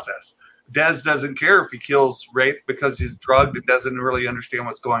the process. Des doesn't care if he kills Wraith because he's drugged and doesn't really understand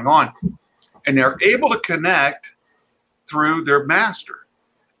what's going on. And they're able to connect through their master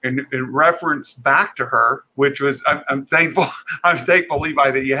and reference back to her, which was, I'm thankful,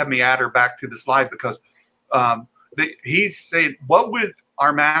 Levi, that you had me add her back to the slide, because he's saying, what would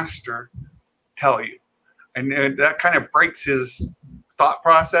our master tell you? And that kind of breaks his thought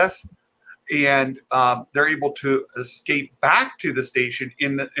process. And they're able to escape back to the station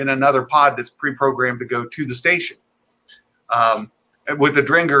in another pod that's pre-programmed to go to the station, with the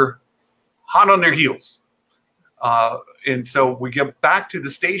Dringer hot on their heels. And so we get back to the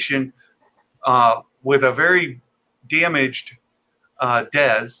station with a very damaged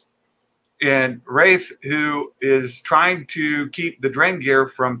Des, and Wraith, who is trying to keep the Drengir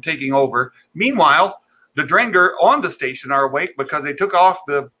from taking over. Meanwhile, the Drengir on the station are awake because they took off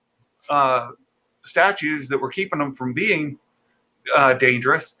the statues that were keeping them from being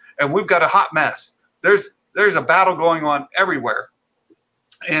dangerous, and we've got a hot mess. There's a battle going on everywhere,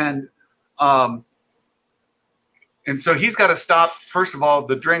 and so he's got to stop, first of all,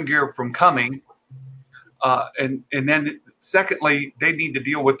 the Drengir from coming, and then secondly, they need to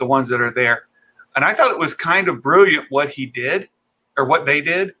deal with the ones that are there. And I thought it was kind of brilliant what he did, or what they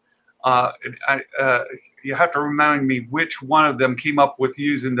did. You have to remind me which one of them came up with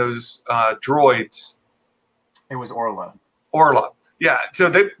using those droids. It was Orla. Orla, yeah. So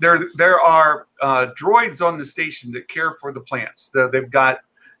there are droids on the station that care for the plants. They've got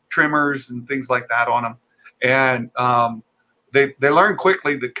trimmers and things like that on them, and they learn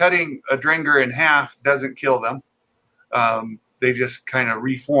quickly that cutting a Dringer in half doesn't kill them. They just kind of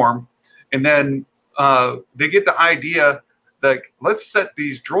reform, and then they get the idea that let's set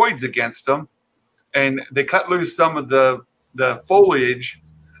these droids against them. And they cut loose some of the foliage.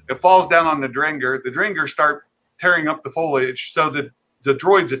 It falls down on the Dringer. The Dringer start tearing up the foliage. So the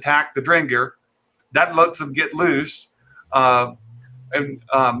droids attack the Dringer. That lets them get loose.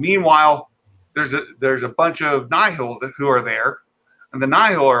 Meanwhile, there's a bunch of Nihil who are there, and the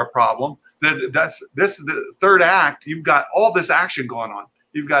Nihil are a problem. This is the third act. You've got all this action going on.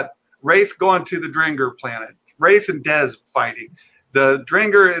 You've got Wraith going to the Dringer planet, Wraith and Des fighting, the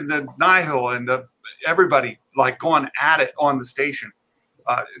Dringer and the Nihil and everybody like going at it on the station.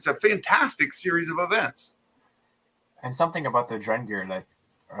 It's a fantastic series of events. And something about the Drengir that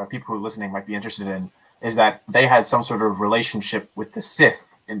people who are listening might be interested in is that they had some sort of relationship with the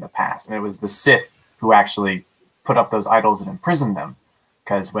Sith in the past. And it was the Sith who actually put up those idols and imprisoned them.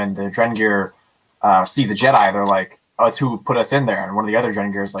 Because when the Drengir see the Jedi, they're like, oh, it's who put us in there. And one of the other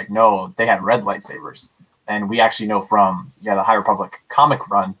Drengir is like, no, they had red lightsabers. And we actually know from the High Republic comic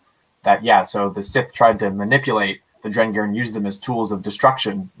run that, yeah, so the Sith tried to manipulate the Drengir and use them as tools of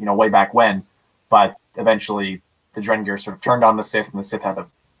destruction, you know, way back when, but eventually the Drengir sort of turned on the Sith, and the Sith had to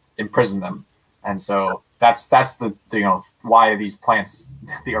imprison them. And so that's the you know, why these plants,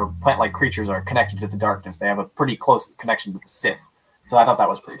 or plant-like creatures, are connected to the darkness. They have a pretty close connection to the Sith. So I thought that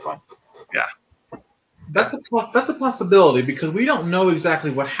was pretty fun. Yeah. That's a possibility, because we don't know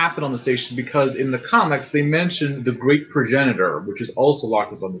exactly what happened on the station, because in the comics they mentioned the Great Progenitor, which is also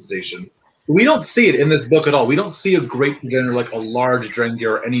locked up on the station. We don't see it in this book at all. We don't see a Great Progenitor, like a large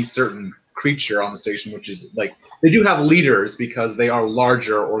Drengir or any certain creature on the station, which is like, they do have leaders because they are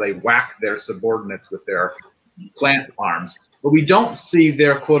larger, or they whack their subordinates with their plant arms. But we don't see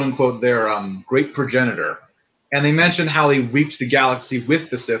their quote-unquote their Great Progenitor. And they mentioned how they reached the galaxy with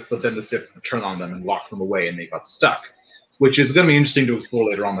the Sith, but then the Sith turned on them and locked them away, and they got stuck, which is going to be interesting to explore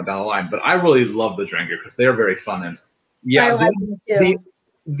later on down the line. But I really love the Drengir because they're very fun. And yeah, the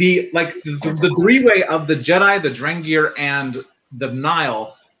three-way of the Jedi, the Drengir, and the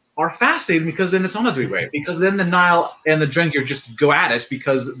Nile are fascinating, because then it's on a three-way. Because then the Nile and the Drengir just go at it,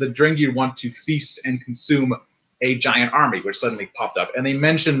 because the Drengir want to feast and consume a giant army, which suddenly popped up. And they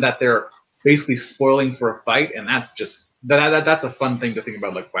mentioned that they're basically spoiling for a fight, and that's just that's a fun thing to think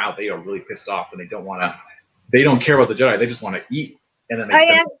about. Like, wow, they are really pissed off, and they don't care about the Jedi. They just want to eat. And then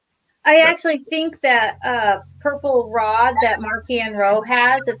I actually think that purple rod that Markian Ro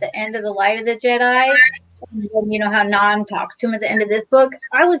has at the end of the Light of the Jedi, and you know how Non talks to him at the end of this book.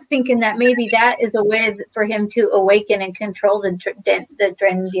 I was thinking that maybe that is a way for him to awaken and control the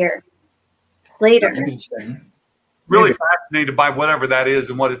Drengir later. Really fascinated by whatever that is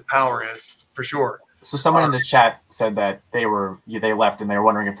and what its power is, for sure. So someone in the chat said that they left and they were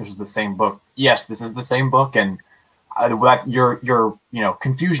wondering if this is the same book. Yes, this is the same book, and your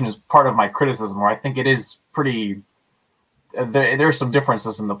confusion is part of my criticism, where I think it is pretty. There's some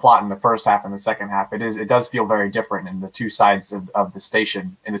differences in the plot in the first half and the second half. It does feel very different in the two sides of the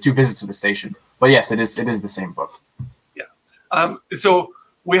station, in the two visits to the station. But yes, it is the same book. Yeah. So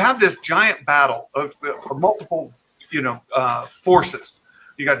we have this giant battle of multiple forces.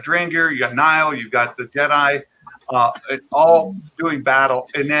 You got Drengir, you got Nile, you got the Jedi, all doing battle.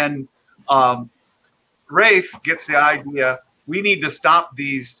 And then Wraith gets the idea, we need to stop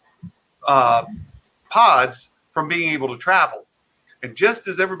these pods from being able to travel. And just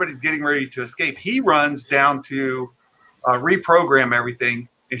as everybody's getting ready to escape, he runs down to reprogram everything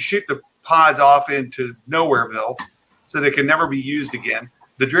and shoot the pods off into Nowhereville so they can never be used again.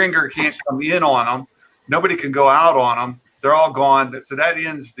 The Drengir can't come in on them. Nobody can go out on them. They're all gone. So that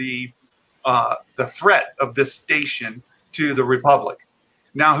ends the threat of this station to the Republic.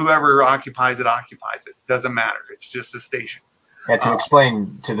 Now, whoever occupies it. Doesn't matter. It's just a station. Yeah, to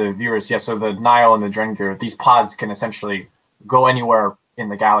explain to the viewers, so the Nile and the Drengir, these pods can essentially go anywhere in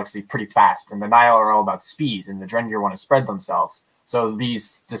the galaxy pretty fast. And the Nile are all about speed, and the Drengir want to spread themselves. So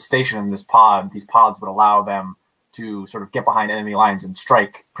this station and these pods would allow them to sort of get behind enemy lines and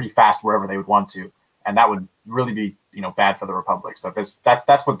strike pretty fast wherever they would want to. And that would really be, bad for the Republic. So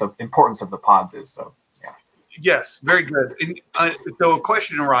that's what the importance of the pods is. So, yeah. Yes, very good. And so a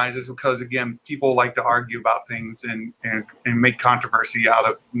question arises because, again, people like to argue about things and make controversy out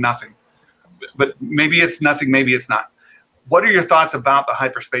of nothing. But maybe it's nothing, maybe it's not. What are your thoughts about the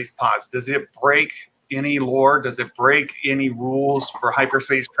hyperspace pods? Does it break any lore? Does it break any rules for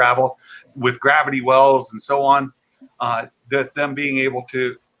hyperspace travel with gravity wells and so on? That them being able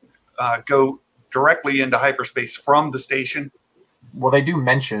to go directly into hyperspace from the station? Well, they do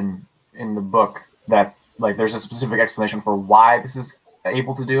mention in the book that there's a specific explanation for why this is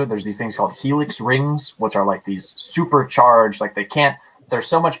able to do it. There's these things called helix rings, which are like these supercharged, there's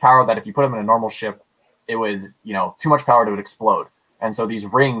so much power that if you put them in a normal ship, it would, too much power, it would explode. And so these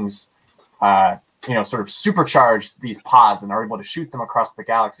rings, sort of supercharge these pods and are able to shoot them across the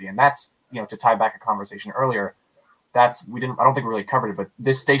galaxy. And that's, to tie back a conversation earlier, I don't think we really covered it, but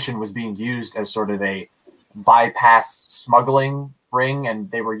this station was being used as sort of a bypass smuggling ring,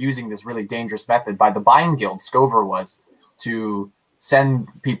 and they were using this really dangerous method by the buying guild, Scover was, to send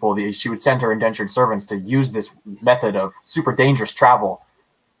people, she would send her indentured servants to use this method of super dangerous travel,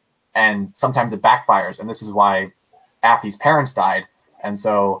 and sometimes it backfires, and this is why Affy's parents died, and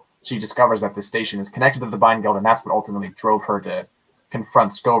so she discovers that this station is connected to the buying guild, and that's what ultimately drove her to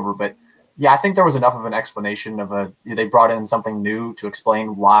confront Scover. But yeah, I think there was enough of an explanation they brought in something new to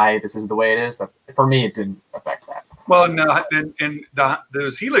explain why this is the way it is. That for me, it didn't affect that. Well, no,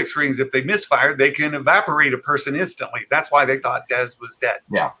 those helix rings, if they misfire, they can evaporate a person instantly. That's why they thought Dez was dead.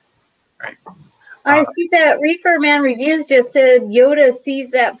 Yeah. Right. I see that Reefer Man Reviews just said Yoda sees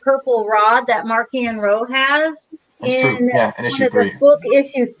that purple rod that Markian Ro has, That's true. Yeah, in issue 3. Book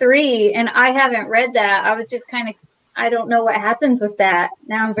issue 3, and I haven't read that. I was just kind of, I don't know what happens with that.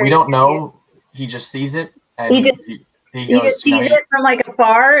 Now I'm very. We don't curious. know. He just sees it, and He just goes, sees it from like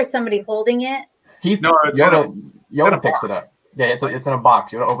afar, or somebody holding it. Yoda picks it up. Yeah, it's in a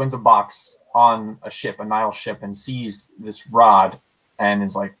box. Yoda opens a box on a ship, a Nile ship, and sees this rod, and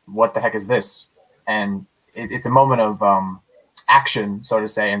is like, "What the heck is this?" And it's a moment of action, so to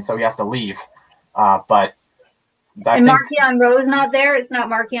say, and so he has to leave. But Marchion Ro's not there. It's not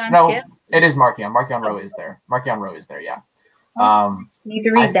Marchion's ship. It is Marchion. Marchion Ro is there. Marchion Ro is there. Yeah. Need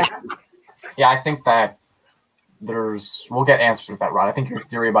to read that. Yeah, I think that we'll get answers with that, Rod. I think your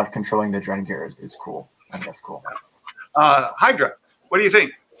theory about controlling the Drengir is cool. I think that's cool. Hydra, what do you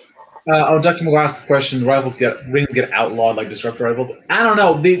think? Ducky will ask the question: rings get outlawed like disruptor rivals? I don't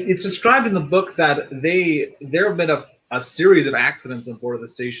know. It's described in the book that there have been a series of accidents on board of the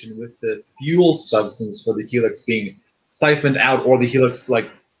station with the fuel substance for the helix being siphoned out, or the helix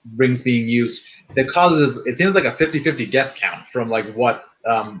rings being used, that causes, it seems like, a 50-50 death count from what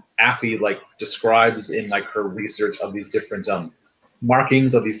Affy describes in her research of these different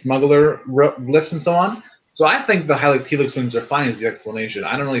markings of these smuggler glyphs and so on. So I think the helix wings are fine as the explanation.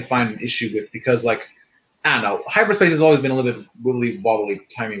 I don't really find an issue with, because I don't know, hyperspace has always been a little bit wibbly wobbly,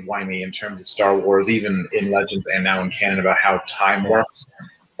 timey-wimey in terms of Star Wars, even in Legends and now in canon, about how time works.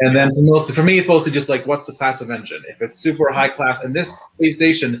 And then for me, it's mostly just what's the class of engine? If it's super high class, and this space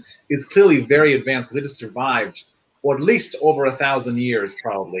station is clearly very advanced because it has survived, or at least over 1,000 years,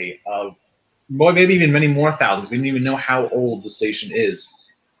 probably, of maybe even many more thousands. We don't even know how old the station is,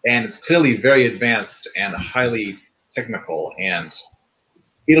 and it's clearly very advanced and highly technical. And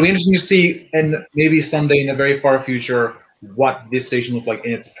it'll be interesting to see, and maybe someday in the very far future, what this station looked like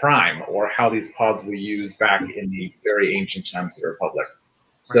in its prime, or how these pods were used back in the very ancient times of the Republic.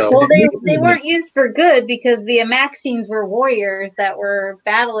 So, well, they weren't used for good, because the Amaxines were warriors that were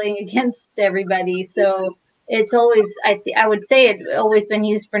battling against everybody. So it's always, I would say, it's always been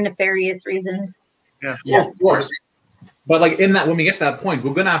used for nefarious reasons. Yeah, of course. But in that, when we get to that point,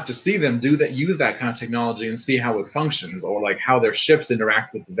 we're gonna have to see them use that kind of technology and see how it functions, or how their ships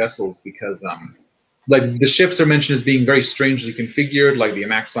interact with the vessels, because the ships are mentioned as being very strangely configured, like the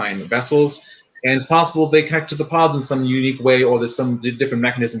Amaxine vessels. And it's possible they connect to the pods in some unique way, or there's some different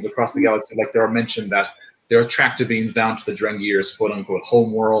mechanisms across the galaxy. There are mentioned that there are tractor beams down to the Drengir's quote-unquote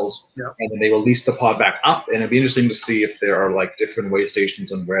home world, and then they release the pod back up. And it'd be interesting to see if there are different way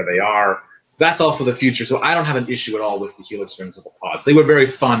stations and where they are. That's all for the future, so I don't have an issue at all with the helix rings of the pods. They were very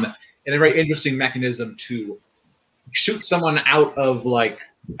fun and a very interesting mechanism to shoot someone out of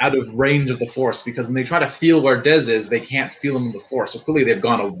range of the Force, because when they try to feel where Dez is, they can't feel him in the Force. So clearly they've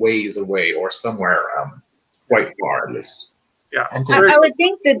gone a ways away, or somewhere quite far at least. Yeah, I would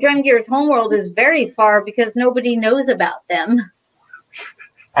think the Drengir's homeworld is very far, because nobody knows about them.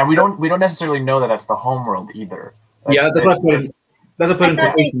 And we don't necessarily know that that's the homeworld either. That's a put in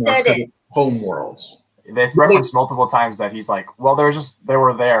quotation marks, because it's homeworld. It's referenced multiple times that he's like, well, they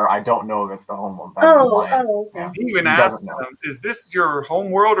were there. I don't know if it's the homeworld. Okay. He even asked them, is this your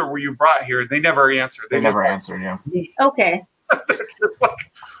homeworld, or were you brought here? They never answered. They never answered, yeah. Okay.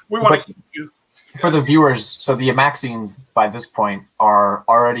 We want to keep you. For the viewers, so the Amaxines, by this point, are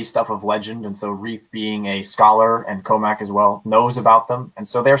already stuff of legend, and so Reith, being a scholar, and Comac as well, knows about them. And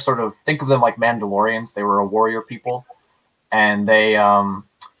so they're sort of, think of them like Mandalorians. They were a warrior people, and they...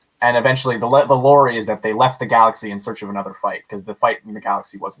 And eventually, the lore is that they left the galaxy in search of another fight, because the fight in the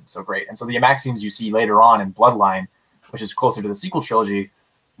galaxy wasn't so great. And so the Amaxines you see later on in Bloodline, which is closer to the sequel trilogy,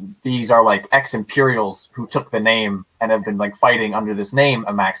 these are ex-Imperials who took the name and have been fighting under this name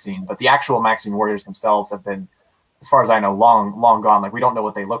Amaxine. But the actual Amaxine warriors themselves have been, as far as I know, long gone. We don't know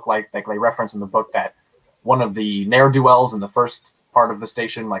what they look like. They reference in the book that one of the ne'er-do-wells in the first part of the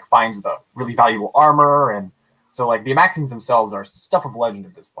station finds the really valuable armor, and so the Amaxines themselves are stuff of legend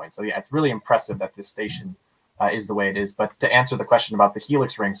at this point. So yeah, it's really impressive that this station is the way it is. But to answer the question about the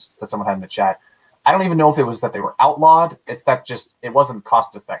helix rings that someone had in the chat, I don't even know if it was that they were outlawed. It's that it wasn't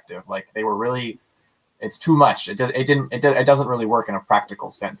cost effective. They were really, it's too much. It doesn't really work in a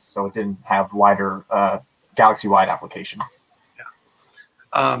practical sense. So it didn't have wider galaxy-wide application.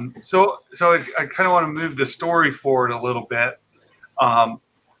 Yeah. So I kind of want to move the story forward a little bit.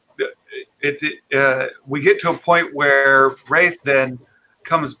 We get to a point where Wraith then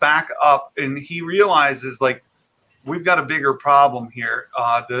comes back up, and he realizes we've got a bigger problem here.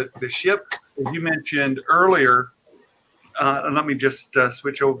 The ship that you mentioned earlier, and let me just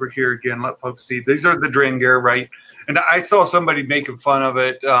switch over here again, let folks see. These are the Drengir, right? And I saw somebody making fun of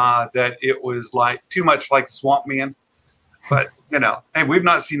it, that it was too much like Swamp Man. But, hey, we've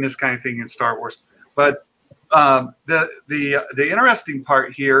not seen this kind of thing in Star Wars. But the interesting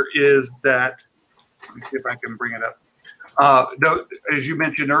part here is that, let me see if I can bring it up. As you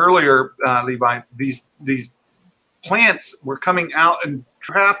mentioned earlier, Levi, these plants were coming out and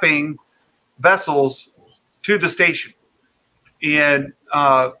trapping vessels to the station, and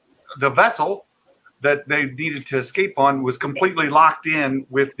the vessel that they needed to escape on was completely locked in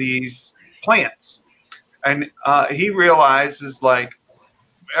with these plants. And he realizes, like,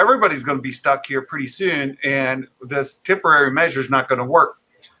 everybody's going to be stuck here pretty soon, and this temporary measure is not going to work.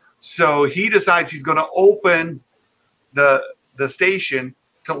 So he decides he's going to open the station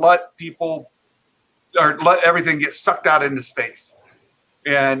to let people, or let everything get sucked out into space.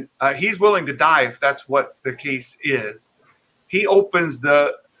 And he's willing to die if that's what the case is. He opens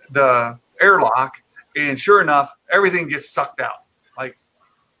the airlock, and sure enough, everything gets sucked out. Like,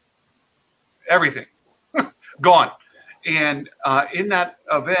 everything. Gone. And in that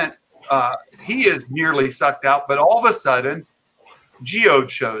event, he is nearly sucked out, but all of a sudden, Geode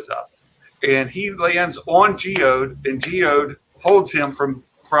shows up. And he lands on Geode, and Geode holds him from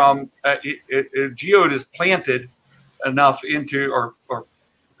Geode is planted enough into, or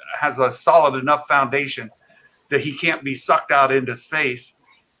has a solid enough foundation that he can't be sucked out into space.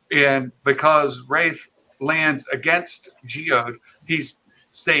 And because Wraith lands against Geode, he's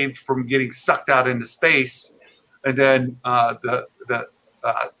saved from getting sucked out into space. And then the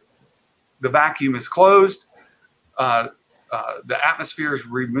vacuum is closed, the atmosphere is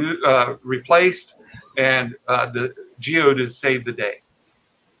replaced, and the Geode has saved the day.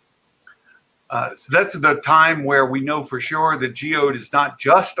 So that's the time where we know for sure that Geode is not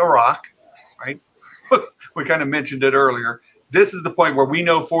just a rock, right? We kind of mentioned it earlier. This is the point where we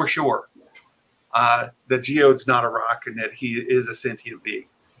know for sure that Geode's not a rock and that he is a sentient being.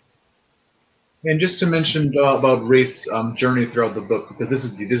 And just to mention about Wraith's journey throughout the book, because this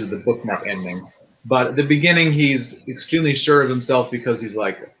is the bookmark ending. But at the beginning, he's extremely sure of himself because he's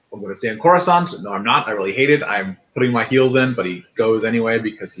like, I'm going to stay in Coruscant. No, I'm not. I really hate it. I'm putting my heels in, but he goes anyway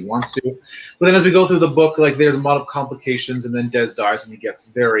because he wants to. But then as we go through the book, like, there's a lot of complications, and then Des dies, and he gets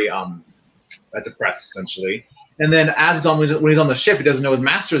very depressed, essentially. And then as when he's on the ship, he doesn't know his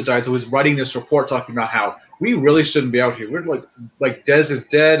master has died, so he's writing this report talking about how we really shouldn't be out here. We're like Des is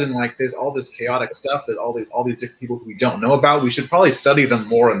dead, and like there's all this chaotic stuff. There's all these different people who we don't know about. We should probably study them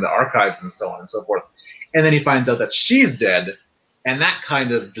more in the archives and so on and so forth. And then he finds out that she's dead, and that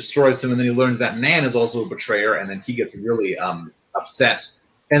kind of destroys him. And then he learns that Nan is also a betrayer, and then he gets really upset.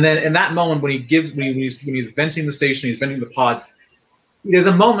 And then in that moment, when he's venting the station, he's venting the pods. There's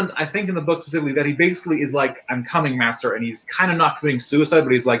a moment, I think in the book specifically, that he basically is like, I'm coming, master, and he's kind of not committing suicide,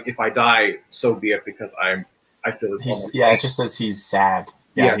 but he's like, if I die, so be it, because I feel this. Yeah, it just says he's sad.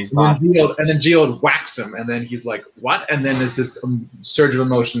 Yeah, he's and not. Then Geode whacks him, and then he's like, what? And then there's this surge of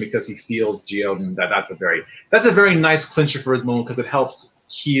emotion because he feels Geode, and that's a very nice clincher for his moment, because it helps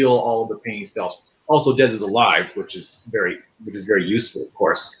heal all of the pain he's felt. Also, Des is alive, which is very useful, of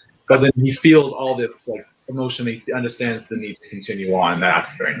course. But then he feels all this like emotion. He understands the need to continue on.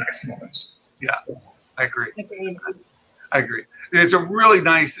 That's a very nice moment. Yeah, I agree. I agree. It's a really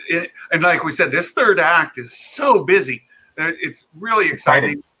nice, and like we said, this third act is so busy. It's really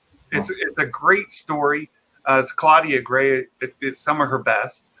exciting. It's a great story. It's Claudia Gray at some of her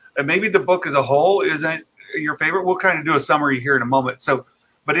best. And maybe the book as a whole isn't your favorite. We'll kind of do a summary here in a moment. So,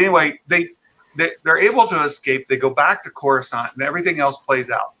 but anyway, they're able to escape. They go back to Coruscant, and everything else plays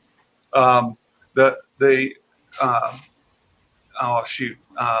out.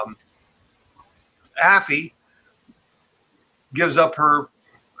 Affy gives up her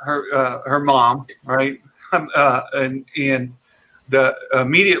mom, right? And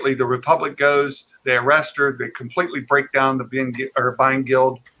immediately the Republic goes. They arrest her. They completely break down the buying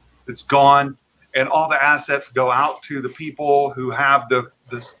guild. It's gone, and all the assets go out to the people who have the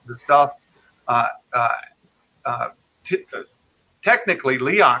stuff. Technically,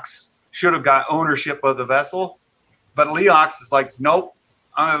 Leox should have got ownership of the vessel, but Leox is like, nope,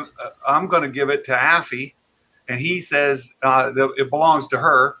 I'm going to give it to Affy, and he says that it belongs to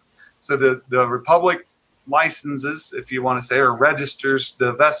her. So the Republic licenses, if you want to say, or registers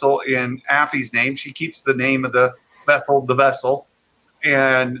the vessel in Affy's name. She keeps the name of the vessel,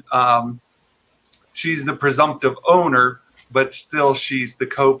 and she's the presumptive owner, but still she's the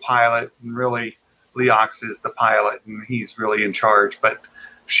co-pilot, and really Leox is the pilot, and he's really in charge, but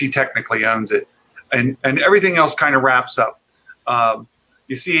she technically owns it. And everything else kind of wraps up.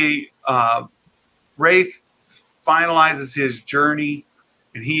 You see Wraith finalizes his journey,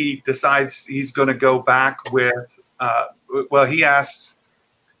 and he decides he's going to go back with, he asks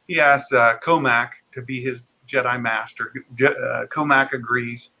Comac to be his Jedi Master. Comac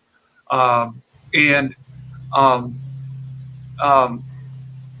agrees. And oh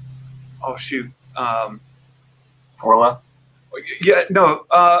shoot. Orla? Yeah, no.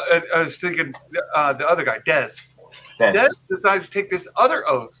 I was thinking the other guy, Des. Des decides to take this other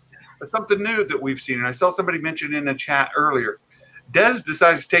oath. It's something new that we've seen, and I saw somebody mention in the chat earlier. Des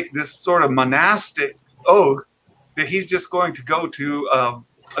decides to take this sort of monastic oath that he's just going to go to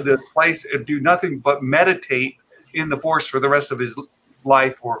this place and do nothing but meditate in the Force for the rest of his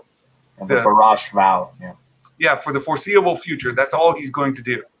life, or the Barrage vow. Yeah, for the foreseeable future. That's all he's going to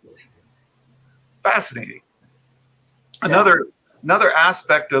do. Fascinating. Yeah. Another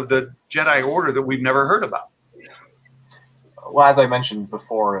aspect of the Jedi Order that we've never heard about. Well, as I mentioned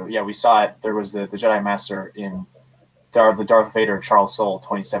before, yeah, we saw it. There was the Jedi Master in the Darth Vader Charles Soule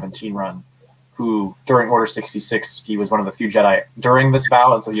 2017 run, who during Order 66, he was one of the few Jedi during this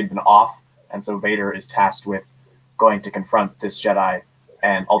vow, and so he had been off. And so Vader is tasked with going to confront this Jedi,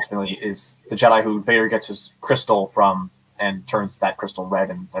 and ultimately is the Jedi who Vader gets his crystal from and turns that crystal red,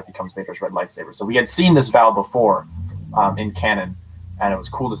 and that becomes Vader's red lightsaber. So we had seen this vow before in canon, and it was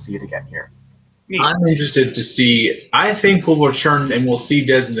cool to see it again here. I'm interested to see. I think we'll return and we'll see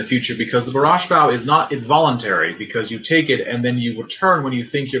Des in the future, because the Barrage vow is not, it's voluntary, because you take it and then you return when you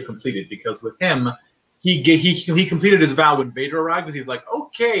think you're completed. Because with him, he completed his vow when Vader arrived, because he's like,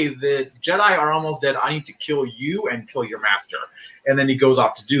 okay, the Jedi are almost dead. I need to kill you and kill your master. And then he goes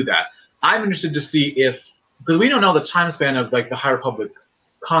off to do that. I'm interested to see if, because we don't know the time span of like the High Republic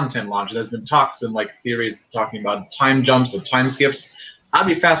content launch. There's been talks and like theories talking about time jumps and time skips. I'd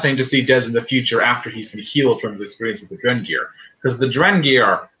be fascinated to see Des in the future after he's been healed from his experience with the Drengir, because the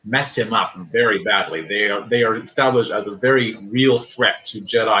Drengir mess him up very badly. They are established as a very real threat to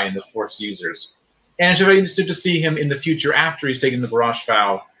Jedi and the Force users. And it's very interesting to see him in the future after he's taken the Barrage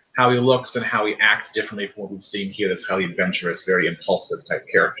vow, how he looks and how he acts differently from what we've seen here. That's highly adventurous, very impulsive type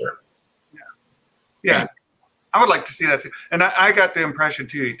character. Yeah. I would like to see that too. And I got the impression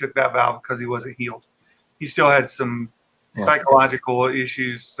too he took that vow because he wasn't healed. He still had some psychological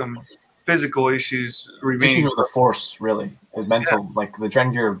issues, some physical issues remaining. Issues with the Force, really. His mental, like the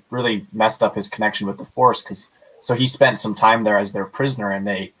Drengir really messed up his connection with the Force, so he spent some time there as their prisoner, and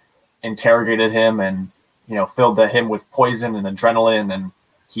they interrogated him and, you know, filled him with poison and adrenaline, and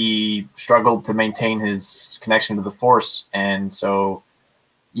he struggled to maintain his connection to the Force. And so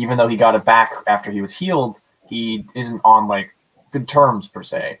even though he got it back after he was healed, he isn't on like good terms per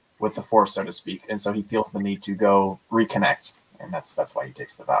se with the Force, so to speak, and so he feels the need to go reconnect, and that's why he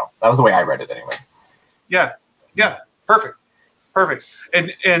takes the vow. That was the way I read it, anyway. Yeah, perfect.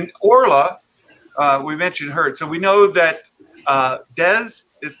 And Orla, we mentioned her, so we know that Des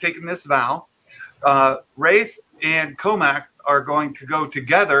is taking this vow. Wraith and Comac are going to go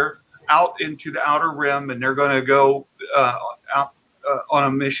together out into the Outer Rim, and they're going to go out on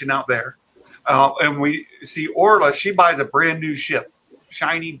a mission out there. And we see Orla. She buys a brand new ship.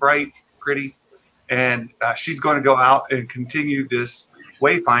 Shiny, bright, pretty, and she's going to go out and continue this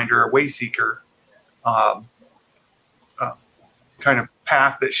wayfinder, wayseeker kind of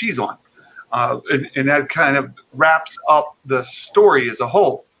path that she's on, and that kind of wraps up the story as a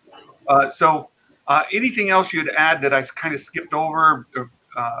whole. So, anything else you'd add that I kind of skipped over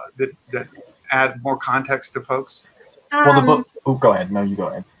that add more context to folks? Well, the book. Oh, go ahead. No, you go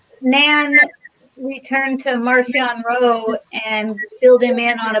ahead. Nan returned to Marchion Row and filled him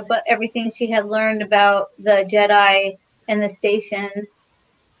in on everything she had learned about the Jedi and the station.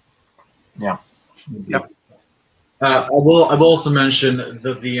 Yeah. Yep. I will also mention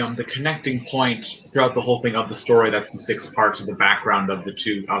the connecting point throughout the whole thing of the story. That's the 6 parts of the background of the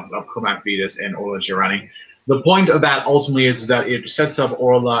two of Comac Vetus and Orla Jirani. The point of that ultimately is that it sets up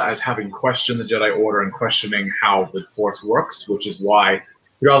Orla as having questioned the Jedi Order and questioning how the Force works, which is why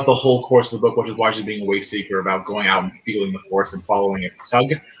throughout the whole course of the book, which is why she's being a way seeker, about going out and feeling the Force and following its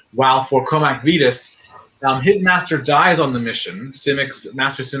tug. While for Comac Vetus, his master dies on the mission.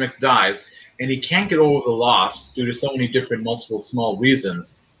 Master Simic dies, and he can't get over the loss due to so many different, multiple small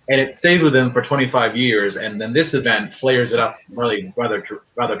reasons. And it stays with him for 25 years, and then this event flares it up really rather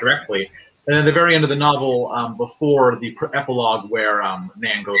directly. And at the very end of the novel, before the epilogue where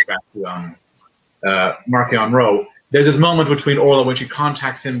Nan goes back to Marchion Row, there's this moment between Orla when she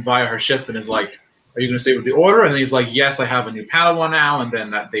contacts him via her ship and is like, are you going to stay with the Order? And then he's like, yes, I have a new Padawan now, and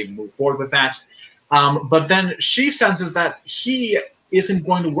then they move forward with that. But then she senses that he isn't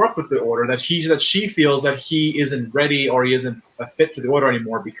going to work with the Order, that she feels that he isn't ready or he isn't a fit for the Order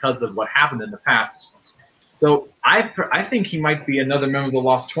anymore because of what happened in the past. So I think he might be another member of the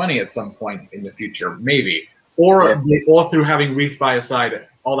Lost 20 at some point in the future, maybe. Or through having Reef by his side,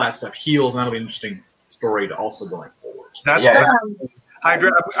 all that stuff heals, and that'll be an interesting story to also going forward.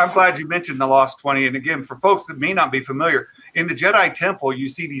 Hydra, I'm glad you mentioned the Lost 20. And again, for folks that may not be familiar, in the Jedi Temple, you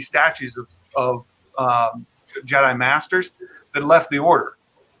see these statues of Jedi Masters that left the Order,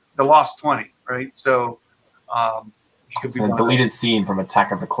 the Lost 20, right? So it's a deleted scene from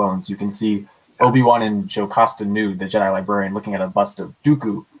Attack of the Clones. You can see Obi-Wan and Jocasta Nu, the Jedi librarian, looking at a bust of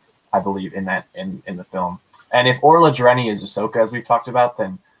Dooku, I believe, in the film. And if Orla Jareni is Ahsoka, as we've talked about,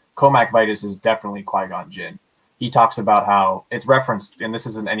 then Comac Vitus is definitely Qui-Gon Jinn. He talks about how it's referenced, and this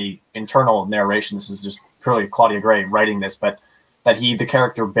isn't any internal narration, this is just purely Claudia Gray writing this, but that the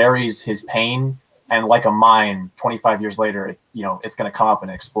character buries his pain, and like a mine, 25 years later, it's going to come up and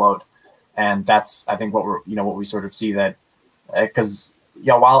explode. And that's, I think, what we sort of see that, because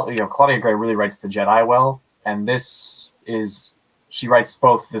while Claudia Gray really writes the Jedi well, and she writes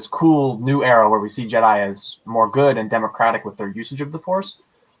both this cool new era where we see Jedi as more good and democratic with their usage of the Force,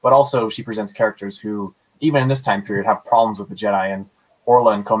 but also she presents characters who, even in this time period, have problems with the Jedi, and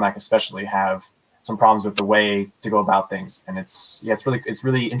Orla and Comac especially have some problems with the way to go about things. And it's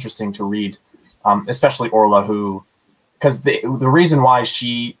really interesting to read, especially Orla, because the reason why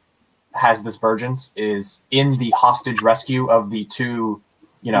she has this vengeance is in the hostage rescue of the two,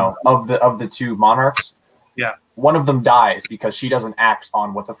 of the two monarchs. Yeah. One of them dies because she doesn't act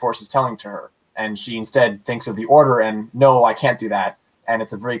on what the Force is telling to her, and she instead thinks of the Order and, no, I can't do that. And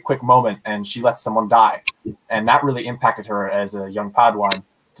it's a very quick moment, and she lets someone die. And that really impacted her as a young Padawan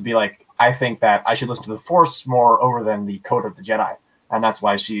to be like, I think that I should listen to the Force more over than the code of the Jedi. And that's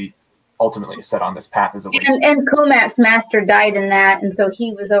why she ultimately set on this path as a waste. And Comac's master died in that, and so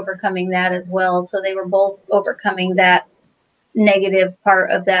he was overcoming that as well. So they were both overcoming that negative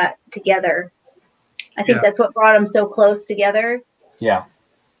part of that together. I think that's what brought them so close together. Yeah.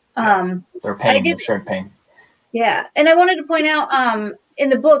 Their pain, their shared pain. Yeah. And I wanted to point out, in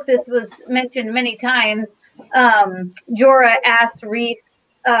the book, this was mentioned many times, Jorah asked Reef,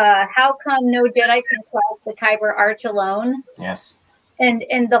 how come no Jedi can cross the Kyber Arch alone? Yes. And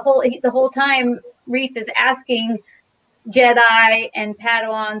the whole time, Reef is asking Jedi and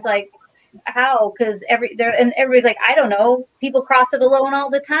Padawans, like, how? Because everybody's like, I don't know. People cross it alone all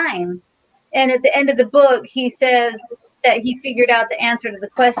the time. And at the end of the book, he says that he figured out the answer to the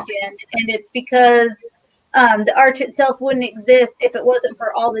question, and it's because the arch itself wouldn't exist if it wasn't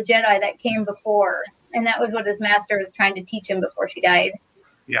for all the Jedi that came before. And that was what his master was trying to teach him before she died.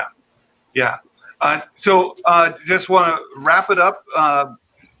 Yeah. Yeah. So just want to wrap it up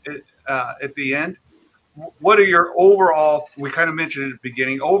at the end. What are your overall, we kind of mentioned at the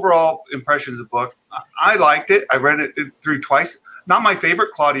beginning, overall impressions of the book? I liked it. I read it through twice. Not my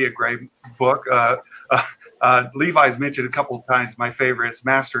favorite Claudia Gray book. Levi's mentioned a couple of times my favorite is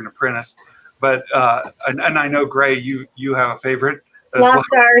Master and Apprentice. But and I know, Gray, you have a favorite as Lost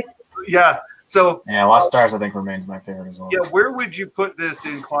Stars. Yeah. So yeah, Lost Stars I think remains my favorite as well. Yeah, where would you put this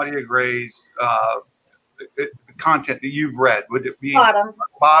in Claudia Gray's content that you've read? Would it be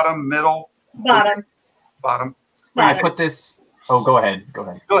bottom, middle? Bottom. I put this. Oh, go ahead.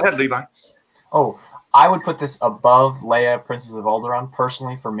 Go ahead, Levi. Oh, I would put this above Leia, Princess of Alderaan,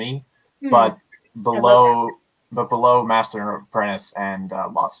 personally for me, but below Master and Apprentice and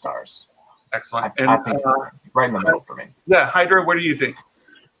Lost Stars. Excellent. I think right in the middle for me. Yeah, Hydra, what do you think?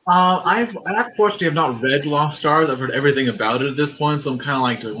 I unfortunately have not read Lost Stars. I've heard everything about it at this point, so I'm kind of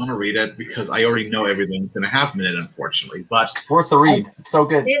like, do I want to read it? Because I already know everything that's going to happen in it, unfortunately. But it's worth the read. It's so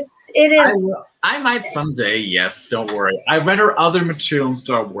good. It is. I might someday, yes, don't worry. I've read her other material in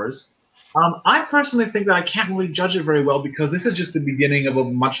Star Wars. I personally think that I can't really judge it very well because this is just the beginning of a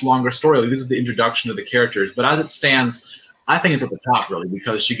much longer story. This is the introduction of the characters. But as it stands, I think it's at the top, really,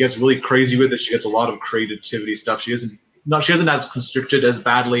 because she gets really crazy with it. She gets a lot of creativity stuff. She isn't as constricted as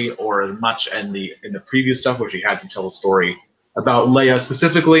badly or as much in the previous stuff where she had to tell a story about Leia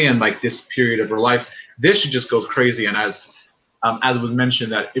specifically and like this period of her life. This she just goes crazy, and as was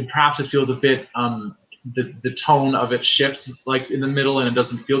mentioned, that perhaps it feels a bit the tone of it shifts like in the middle and it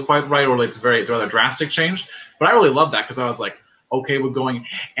doesn't feel quite right, or like it's a rather drastic change. But I really love that because I was like, okay, we're going,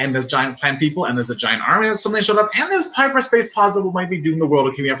 and there's giant plant people, and there's a giant army that suddenly showed up, and there's hyperspace pods that might be doing the world.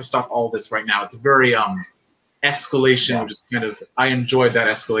 Okay, we have to stop all this right now. It's a very escalation, which is kind of, I enjoyed that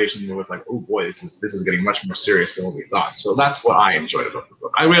escalation. It was like, oh boy, this is getting much more serious than what we thought. So that's what I enjoyed about the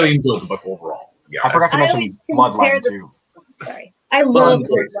book. I really enjoyed the book overall. Yeah, I forgot to mention Bloodline too. Sorry. I love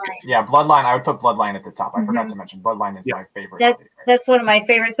Bloodline. Yeah, Bloodline. I would put Bloodline at the top. I forgot to mention Bloodline is my favorite. That's one of my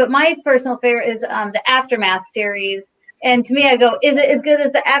favorites. But my personal favorite is the Aftermath series. And to me, I go, is it as good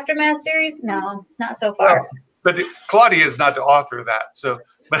as the Aftermath series? No, not so far. But Claudia is not the author of that. So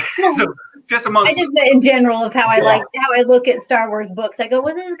just amongst. I just meant in general of how how I look at Star Wars books. I go,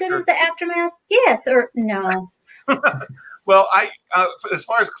 was it as good as the Aftermath? Yes or no. Well, as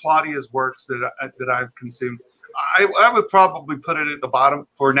far as Claudia's works that I've consumed, I would probably put it at the bottom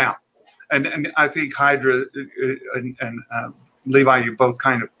for now. And I think Hydra and Levi, you both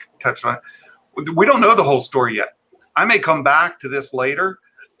kind of touched on it. We don't know the whole story yet. I may come back to this later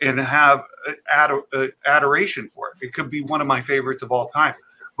and have adoration for it. It could be one of my favorites of all time.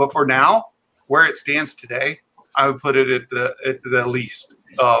 But for now, where it stands today, I would put it at the least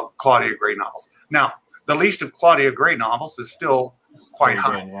of Claudia Gray novels. Now, the least of Claudia Gray novels is still quite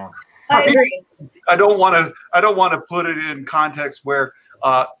high. Yeah. I agree. I don't want to put it in context where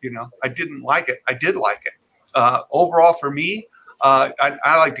I didn't like it. I did like it. Overall, for me,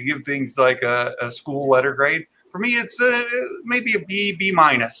 I like to give things like a school letter grade. For me, it's maybe a B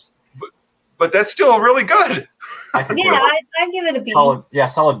minus, but that's still really good. I'd give it a B.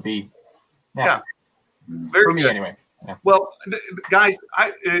 Solid B. Yeah. Very for me good. Anyway. Yeah. Well, guys,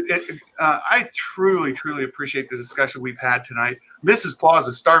 I truly, truly appreciate the discussion we've had tonight. Mrs. Claus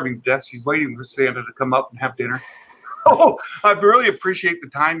is starving to death. She's waiting for Santa to come up and have dinner. Oh, I really appreciate the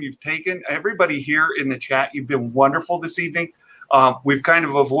time you've taken. Everybody here in the chat, you've been wonderful this evening. We've kind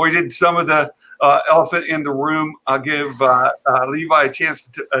of avoided some of the elephant in the room. I'll give Levi a chance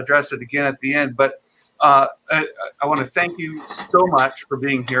to address it again at the end. But I want to thank you so much for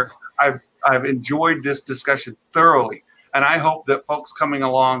being here. I've enjoyed this discussion thoroughly, and I hope that folks coming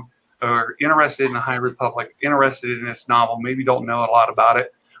along are interested in the High Republic, interested in this novel, maybe don't know a lot about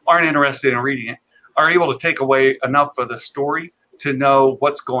it, aren't interested in reading it, are able to take away enough of the story to know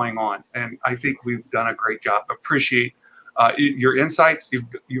what's going on. And I think we've done a great job. Appreciate your insights.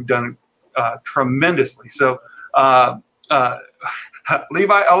 You've done tremendously. So,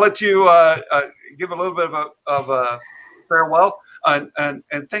 Levi, I'll let you give a little bit of a farewell.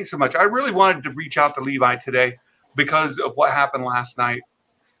 And thanks so much. I really wanted to reach out to Levi today because of what happened last night.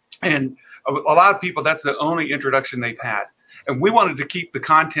 And a lot of people, that's the only introduction they've had. And we wanted to keep the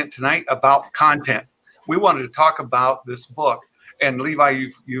content tonight about content. We wanted to talk about this book. And Levi,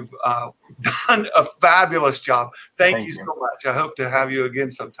 you've done a fabulous job. Thank you so much. I hope to have you again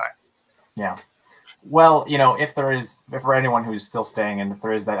sometime. Yeah. Well, if for anyone who's still staying, and if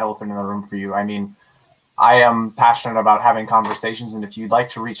there is that elephant in the room for you, I mean, I am passionate about having conversations, and if you'd like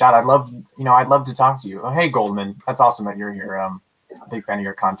to reach out, I'd love to talk to you. Oh, hey, Goldman, that's awesome that you're here. I'm a big fan of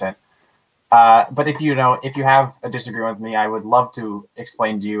your content. But if you have a disagreement with me, I would love to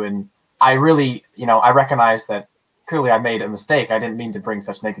explain to you. And I really, I recognize that clearly I made a mistake. I didn't mean to bring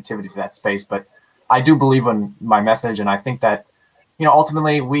such negativity to that space, but I do believe in my message, and I think that,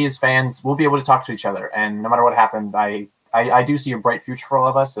 ultimately we as fans will be able to talk to each other. And no matter what happens, I do see a bright future for all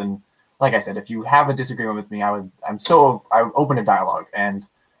of us. And like I said, if you have a disagreement with me, I'm open to dialogue. And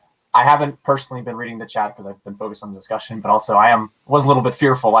I haven't personally been reading the chat because I've been focused on the discussion, but also was a little bit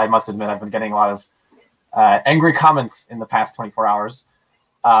fearful. I must admit, I've been getting a lot of angry comments in the past 24 hours.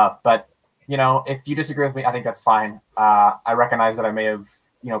 But if you disagree with me, I think that's fine. I recognize that I may have,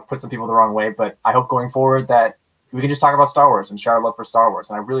 put some people the wrong way, but I hope going forward that we can just talk about Star Wars and share our love for Star Wars.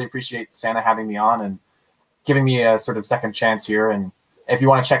 And I really appreciate Santa having me on and giving me a sort of second chance here. And if you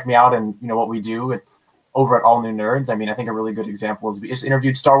want to check me out and what we do over at All New Nerds, I mean, I think a really good example is we just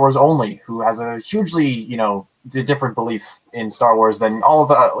interviewed Star Wars Only, who has a hugely, different belief in Star Wars than all of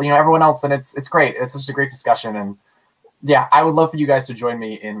the, everyone else. And it's great. It's such a great discussion. And yeah, I would love for you guys to join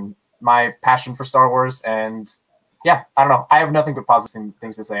me in my passion for Star Wars. And yeah, I don't know. I have nothing but positive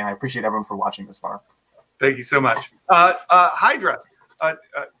things to say. And I appreciate everyone for watching this far. Thank you so much. Hydra,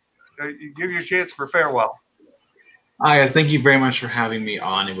 give you a chance for farewell. Hi, guys. Thank you very much for having me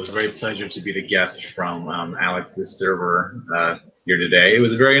on. It was a very pleasure to be the guest from Alex's server here today. It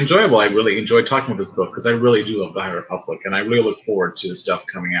was very enjoyable. I really enjoyed talking about this book because I really do love the High Republic, and I really look forward to the stuff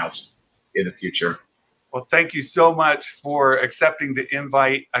coming out in the future. Well, thank you so much for accepting the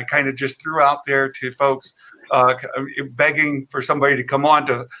invite. I kind of just threw out there to folks begging for somebody to come on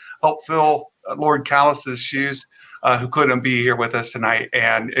to help fill Lord Callus's shoes, who couldn't be here with us tonight.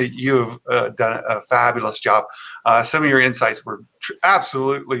 And you've done a fabulous job. Some of your insights were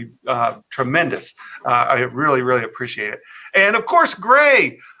absolutely tremendous. I really, really appreciate it. And of course,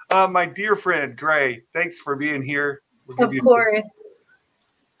 Gray, my dear friend, Gray, thanks for being here. Of course.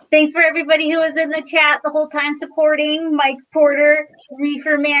 Thanks for everybody who was in the chat the whole time supporting. Mike Porter,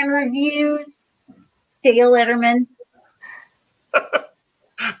 Reefer Man Reviews, Dale Letterman.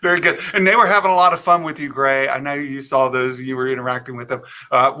 Very good. And they were having a lot of fun with you, Gray. I know you saw those. You were interacting with them.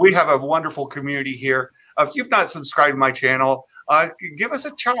 We have a wonderful community here. If you've not subscribed to my channel, give us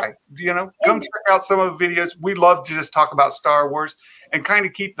a try. Come check out some of the videos. We love to just talk about Star Wars and kind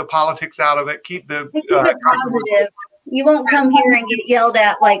of keep the politics out of it. Keep it positive. You won't come here and get yelled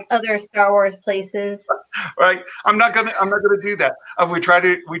at like other Star Wars places. Right. I'm not gonna do that. We try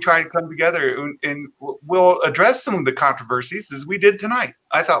to come together and we'll address some of the controversies as we did tonight.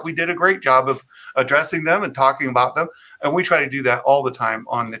 I thought we did a great job of addressing them and talking about them, and we try to do that all the time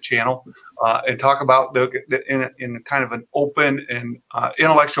on the channel and talk about in kind of an open and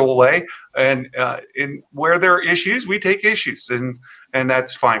intellectual way. And in where there are issues, we take issues, and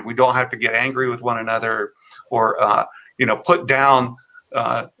that's fine. We don't have to get angry with one another or put down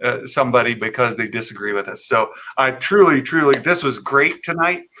somebody because they disagree with us. So I truly, this was great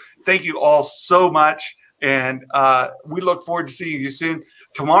tonight. Thank you all so much. And we look forward to seeing you soon.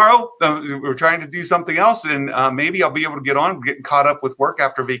 Tomorrow, we're trying to do something else, and maybe I'll be able to get on. I'm getting caught up with work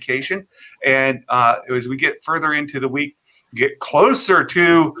after vacation. And as we get further into the week, get closer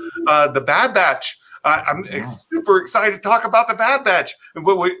to the Bad Batch. I'm super excited to talk about the Bad Batch. And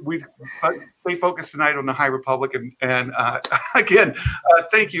we stay focused tonight on the High Republic. And again,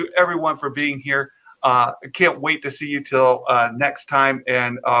 thank you, everyone, for being here. I can't wait to see you till next time,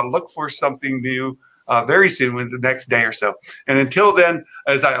 and look for something new very soon in the next day or so. And until then,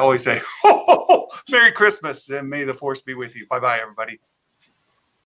 as I always say, Merry Christmas, and may the Force be with you. Bye-bye, everybody.